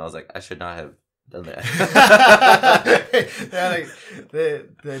smile, and I was like, I should not have done that.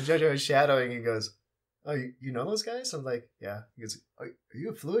 The judge I was shadowing, he goes, oh, you know those guys? I'm like, yeah. He goes, are you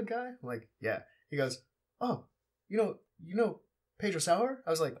a Fluid guy? I'm like, yeah. He goes, oh, you know Pedro Sauer? I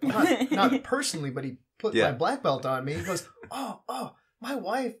was like, well, not personally, but he put my black belt on me. He goes, oh, my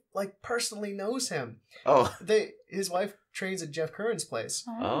wife personally knows him. Oh, his wife trains at Jeff Curran's place.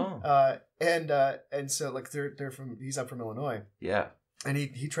 Oh, and so they're from. He's up from Illinois. Yeah. And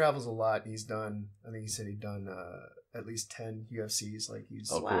he travels a lot. He's done, I think he said he'd done at least 10 UFCs. Like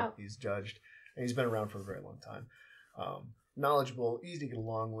he's judged, and he's been around for a very long time. Knowledgeable, easy to get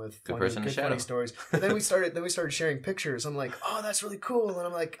along with, good person to shadow. Funny stories. But then we started sharing pictures. I'm like, oh, that's really cool. And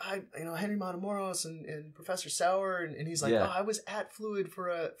I'm like, Henry Matamoros and Professor Sauer, and he's like, oh, I was at Fluid for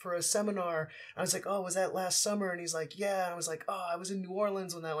a seminar. And I was like, oh, was that last summer? And he's like, yeah. And I was like, oh, I was in New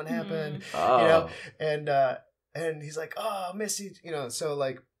Orleans when that one happened. Oh. And he's like, oh, Missy, so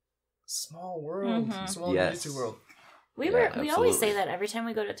like small world, small jiu-jitsu world. We always say that every time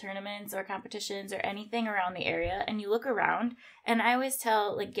we go to tournaments or competitions or anything around the area, and you look around, and I always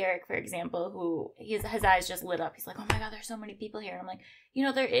tell, like, Garrick, for example, who his eyes just lit up. He's like, oh my God, there's so many people here. And I'm like,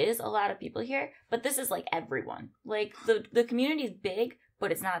 there is a lot of people here, but this is like everyone. Like the community is big,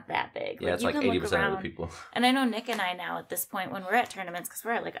 but it's not that big. Yeah, it's like 80% of the people. And I know Nick and I now at this point, when we're at tournaments, because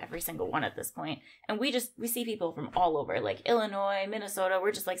we're at like every single one at this point, and we see people from all over, like Illinois, Minnesota.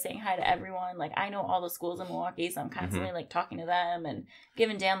 We're just like saying hi to everyone. Like I know all the schools in Milwaukee, so I'm constantly like talking to them and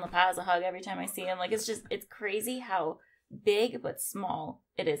giving Dan La Paz a hug every time I see him. Like it's crazy how big but small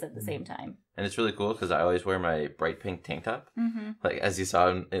it is at the same time. And it's really cool because I always wear my bright pink tank top, like as you saw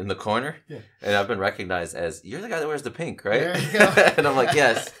in the corner. Yeah. And I've been recognized as, you're the guy that wears the pink, right? There you go. And I'm like,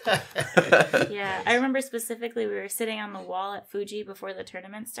 yes. Yeah, I remember specifically we were sitting on the wall at Fuji before the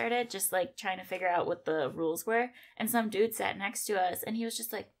tournament started, just like trying to figure out what the rules were. And some dude sat next to us and he was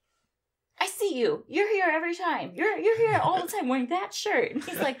just like, I see you. You're here every time. You're here all the time wearing that shirt. And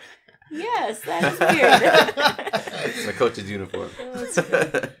he's like, yes, that is weird. It's my coach's uniform. Oh,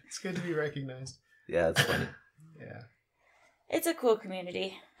 it's good to be recognized. Yeah, it's funny. Yeah. It's a cool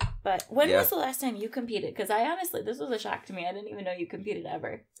community. But when was the last time you competed? Because I honestly, this was a shock to me. I didn't even know you competed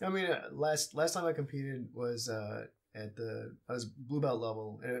ever. I mean, last time I competed was I was blue belt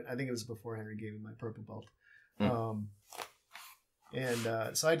level, and I think it was before Henry gave me my purple belt.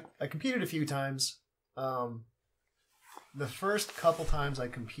 So I competed a few times. The first couple times I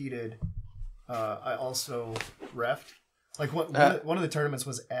competed, I also reffed. Like one of the tournaments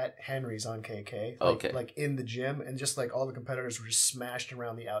was at Henry's on KK, like in the gym, and just like all the competitors were just smashed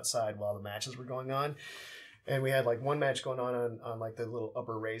around the outside while the matches were going on. And we had like one match going on like the little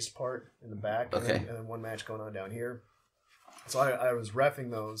upper raised part in the back, and then one match going on down here. So I was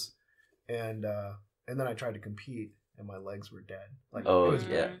reffing those, and then I tried to compete, and my legs were dead. Like, it was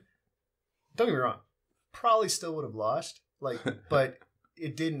bad. Don't get me wrong, probably still would have lost, like, but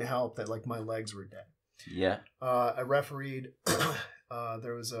it didn't help that like my legs were dead. Yeah. I refereed.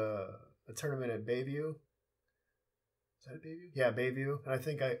 There was a tournament at Bayview. Is that at Bayview? Yeah, Bayview. And I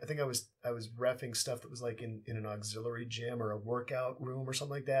think I was reffing stuff that was like in an auxiliary gym or a workout room or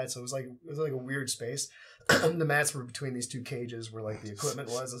something like that. So it was like a weird space. The mats were between these two cages where like the equipment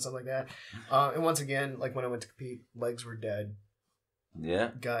was and stuff like that. And once again, like when I went to compete, legs were dead. Yeah.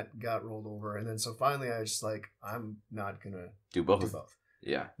 Got rolled over, and then so finally I was just like, I'm not gonna do both.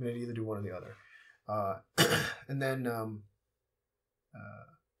 Yeah. I'm gonna either do one or the other. And then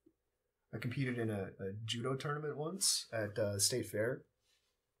I competed in a judo tournament once at State Fair,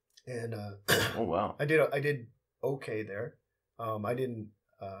 and oh wow, I did okay there. I didn't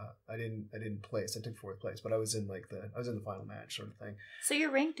place. I took 4th place, but I was in the final match sort of thing. So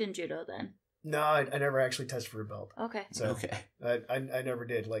you're ranked in judo then? No, I never actually tested for a belt. Okay. So okay. I never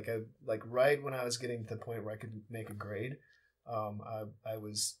did. Like right when I was getting to the point where I could make a grade, I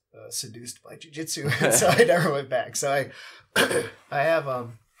was seduced by jiu-jitsu, and so I never went back. So I have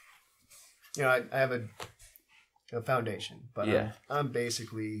I have a foundation, but I'm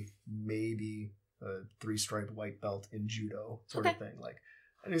basically maybe a 3-stripe white belt in judo sort of thing. Like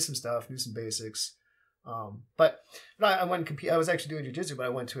I knew some stuff, knew some basics. But I went and compete. I was actually doing jiu-jitsu, but I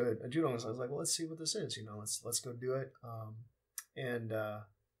went to a judo, and so I was like, well, let's see what this is. Let's go do it. It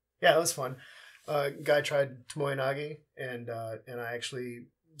was fun. Guy tried Tomoe-nage, and I actually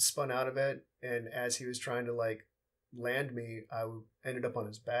spun out of it. And as he was trying to like land me, I ended up on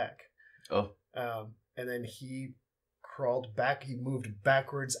his back. Oh. And then he crawled back. He moved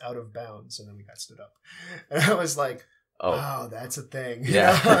backwards out of bounds, and then we got stood up. And I was like, oh, that's a thing.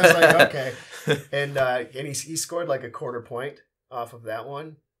 Yeah. I was like, okay. And he scored like a quarter point off of that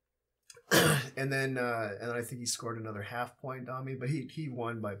one. And then I think he scored another half point on me, but he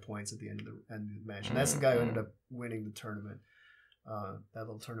won by points at the end of the match. And that's the guy who ended up winning the tournament, that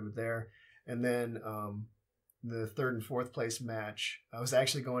little tournament there. And then the 3rd and 4th place match, I was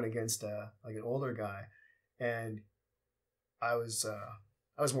actually going against like an older guy, and I was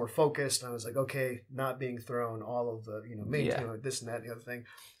more focused. I was like, okay, not being thrown, all of the this and that and the other thing.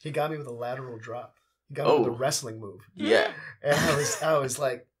 He got me with a lateral drop. He got me with a wrestling move. Yeah, and I was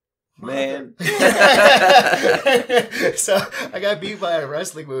like, man. So I got beat by a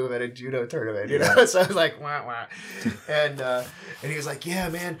wrestling move at a judo tournament, you know. So I was like, wah wah, and he was like, yeah,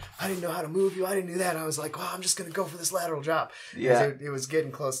 man, I didn't know how to move you. I didn't do that. And I was like, well, I'm just gonna go for this lateral drop. Yeah, it was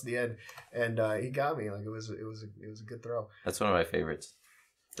getting close to the end, and he got me. Like it was a good throw. That's one of my favorites.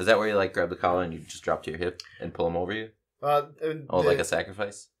 Is that where you like grab the collar and you just drop to your hip and pull him over you? Like a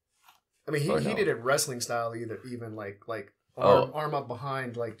sacrifice? I mean, he did it wrestling style, even like arm up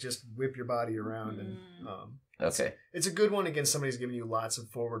behind, like just whip your body around, and okay, it's a good one against somebody who's giving you lots of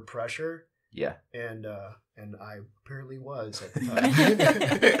forward pressure. Yeah, and I apparently was at the time.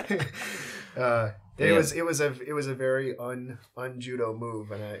 It was a very un-judo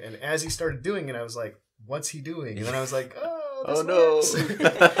move, and as he started doing it, I was like, what's he doing? And then I was like, oh no.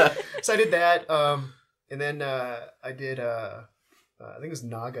 So I did that, and then I did I think it was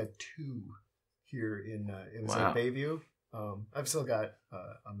Naga 2 here it was at Bayview. I've still got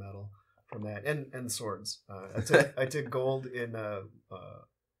a medal from that, and swords. I took gold in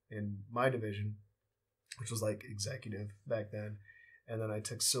my division, which was like executive back then, and then I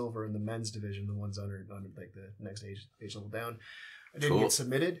took silver in the men's division, the ones under like the next age level down. I didn't get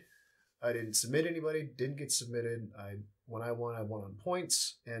submitted. I didn't submit anybody. Didn't get submitted. When I won on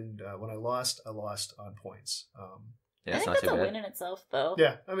points, and when I lost on points. I think that's a win in itself, though.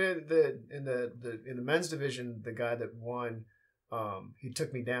 Yeah, I mean, in the men's division, the guy that won, he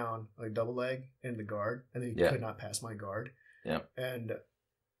took me down like double leg in the guard, and then he could not pass my guard. Yeah, and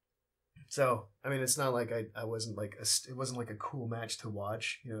so I mean, it's not like I wasn't like it wasn't like a cool match to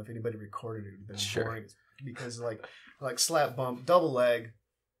watch. You know, if anybody recorded it, it would have been boring because like slap bump, double leg,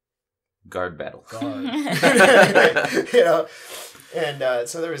 guard battle, you know. And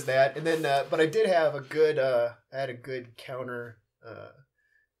so there was that, and then but I did have a good I had a good counter.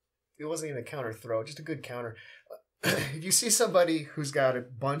 It wasn't even a counter throw, just a good counter. if you see somebody who's got a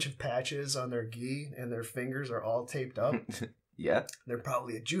bunch of patches on their gi and their fingers are all taped up, yeah, they're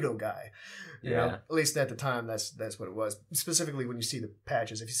probably a judo guy. You Yeah. know? At least at the time, that's what it was. Specifically, when you see the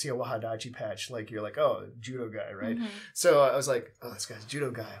patches, if you see a wahadachi patch, like you're like, oh, judo guy, right? Mhm. So I was like, oh, this guy's a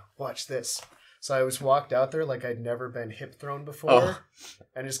judo guy. Watch this. So I was walked out there like I'd never been hip thrown before,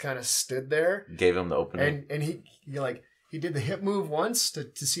 and just kind of stood there. Gave him the opening. And he did the hip move once to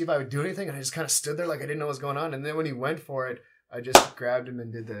see if I would do anything, and I just kind of stood there like I didn't know what was going on. And then when he went for it, I just grabbed him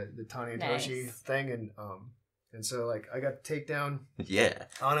and did the Tani and Toshi Nice. thing, and so like I got the takedown Yeah.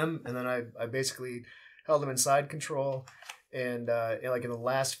 on him, and then I basically held him in side control, and like in the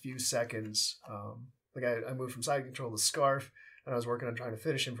last few seconds, like I moved from side control to scarf, and I was working on trying to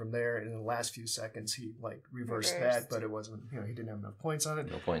finish him from there, and in the last few seconds he like reversed that, but it wasn't, he didn't have enough points on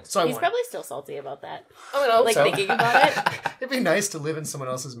it. No points. So I He's won. probably still salty about that. I mean, I hope like, so. thinking about it. It'd be nice to live in someone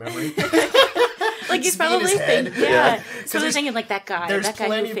else's memory. Like he's Just be in his probably head. thinking, Yeah. he's probably there's- thinking like that guy There's who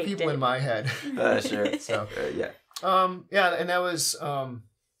plenty of faked people it. in my head. Sure. So Yeah. yeah, and that was the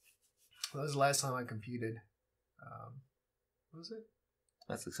last time I competed. What was it?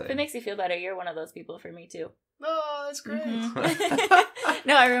 That's If it exciting. makes you feel better, you're one of those people for me too. No, that's great. Mhm.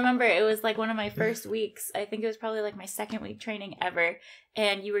 No, I remember it was like one of my first weeks. I think it was probably like my second week training ever.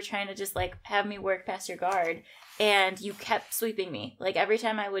 And you were trying to just like have me work past your guard. And you kept sweeping me. Like every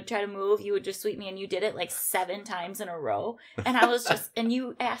time I would try to move, you would just sweep me. And you did it like 7 times in a row. And I was just, and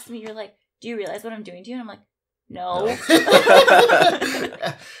you asked me, you're like, do you realize what I'm doing to you? And I'm like, no.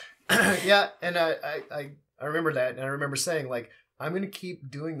 Yeah, and I remember that, and I remember saying like, I'm gonna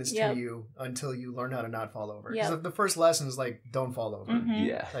keep doing this Yep. to you until you learn how to not fall over. Yep. Because the first lesson is like, don't fall over. Mhm.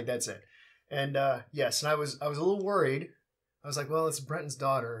 Yeah. Like that's it. And yes, and I was a little worried. I was like, well, it's Brenton's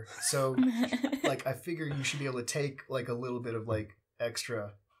daughter, so like I figure you should be able to take like a little bit of like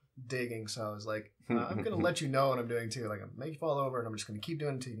extra digging. So I was like, I'm gonna let you know what I'm doing too. Like I'm make you fall over, and I'm just gonna keep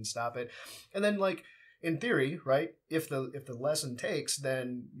doing it until you can stop it. And then like in theory, right? If the lesson takes,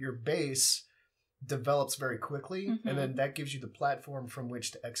 then your base develops very quickly, Mhm. and then that gives you the platform from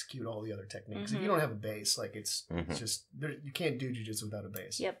which to execute all the other techniques. If Mhm. you don't have a base, like it's Mhm. just you can't do jiu-jitsu without a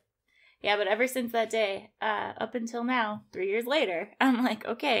base. Yep. Yeah, but ever since that day, up until now, 3 years later, I'm like,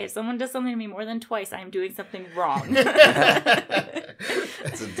 okay, if someone does something to me more than twice, I'm doing something wrong.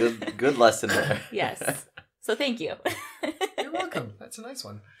 That's a good lesson there. Yes. So thank you. You're welcome. That's a nice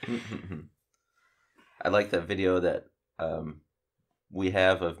one. I like that video that we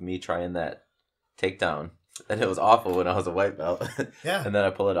have of me trying that takedown, and it was awful when I was a white belt. Yeah. And then I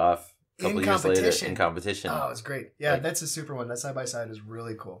pull it off a couple In years later competition. in competition. Oh, it's great. Yeah, Like- that's a super one. That side by side is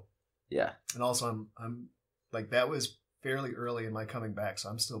really cool. Yeah. And also, I'm like that was fairly early in my coming back, so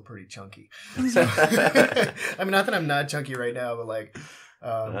I'm still pretty chunky. Mm-hmm. So, I mean, not that I'm not chunky right now, but like,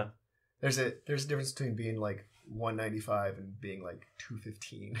 Uh-huh. there's a difference between being like 195 and being like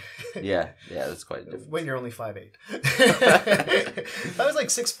 215. Yeah, that's quite different. When you're only 5'8". If I was like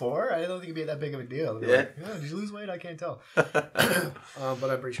 6'4", I don't think it'd be that big of a deal. They'd be Yeah. like, oh, did you lose weight? I can't tell. But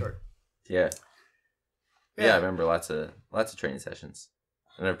I'm pretty short. Yeah, Yeah. I remember lots of training sessions,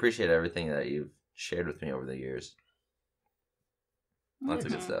 and I appreciate everything that you've shared with me over the years. Lots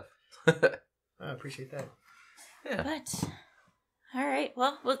of good Mhm. stuff. I appreciate that. Yeah. But, all right.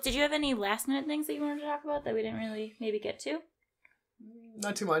 Well, did you have any last minute things that you wanted to talk about that we didn't really maybe get to?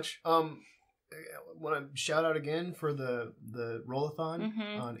 Not too much. I want to shout out again for the Roll-A-Thon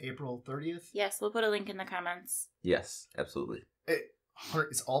Mhm. on April 30th. Yes, we'll put a link in the comments. Yes, absolutely.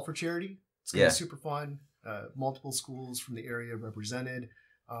 It's all for charity. It's going to be super fun. Multiple schools from the area represented.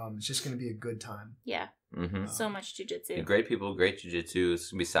 It's just going to be a good time. Yeah, Mm-hmm. so much jujitsu. Great people, great jiu-jitsu.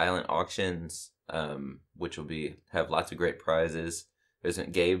 It's gonna be silent auctions, which will have lots of great prizes.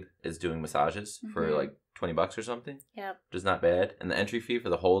 Gabe is doing massages for Mhm. like $20 or something, Yep. which is not bad. And the entry fee for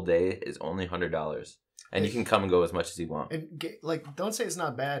the whole day is only $100, and you can come and go as much as you want. And like, don't say it's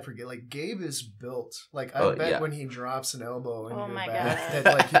not bad for Gabe. Like, Gabe is built. Like, I Oh, bet yeah. when he drops an elbow in Oh your my back, God.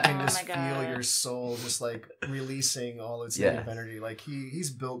 that like you can Oh just my feel God. your soul just like releasing all its Yeah. negative energy. Like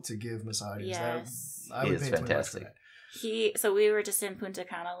he's built to give massages. Yes. I He would is pay $20 for fantastic. that. So we were just in Punta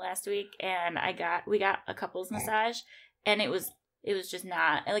Cana last week, and we got a couples massage, and it was just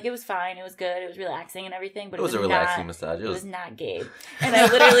not like, it was fine, it was good, it was relaxing and everything, but It was a relaxing not, massage. It was not Gabe. And I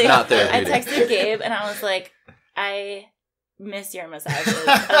literally Not I therapeutic. texted Gabe and I was like, I miss your massages.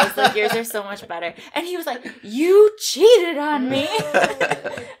 I was like, yours are so much better. And he was like, you cheated on me.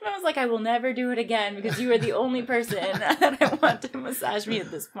 And I was like, I will never do it again because you are the only person that I want to massage me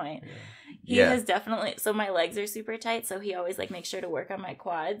at this point. He has definitely, so my legs are super tight, so he always, like, makes sure to work on my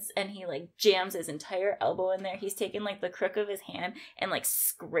quads, and he, like, jams his entire elbow in there. He's taken, like, the crook of his hand and, like,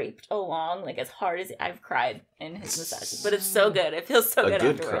 scraped along, like, as hard as I've cried in his massages. But it's so good. It feels so good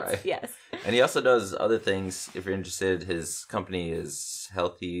afterwards. Cry. Yes. And he also does other things. If you're interested, his company is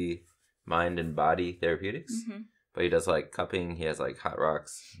Healthy Mind and Body Therapeutics. Mm-hmm. But he does, like, cupping. He has, like, hot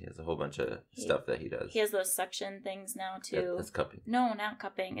rocks. He has a whole bunch of stuff that he does. He has those suction things now, too. Yeah, that's cupping. No, not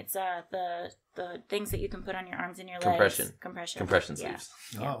cupping. It's the things that you can put on your arms and your legs. Compression. Compression sleeves.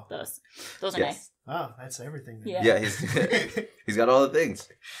 Yeah. Oh. Those are nice. Oh, that's everything. Then. Yeah, he's got all the things.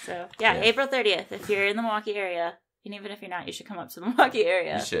 So, April 30th. If you're in the Milwaukee area, and even if you're not, you should come up to the Milwaukee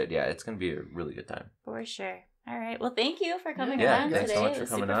area. You should, yeah. It's going to be a really good time. For sure. All right. Well, thank you for coming on on today. Thanks so much for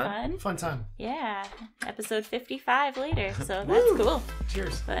coming on. Fun time. Yeah. Episode 55 later. So that's cool.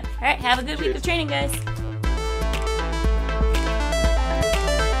 Cheers. But all right. Have a good week of training, guys.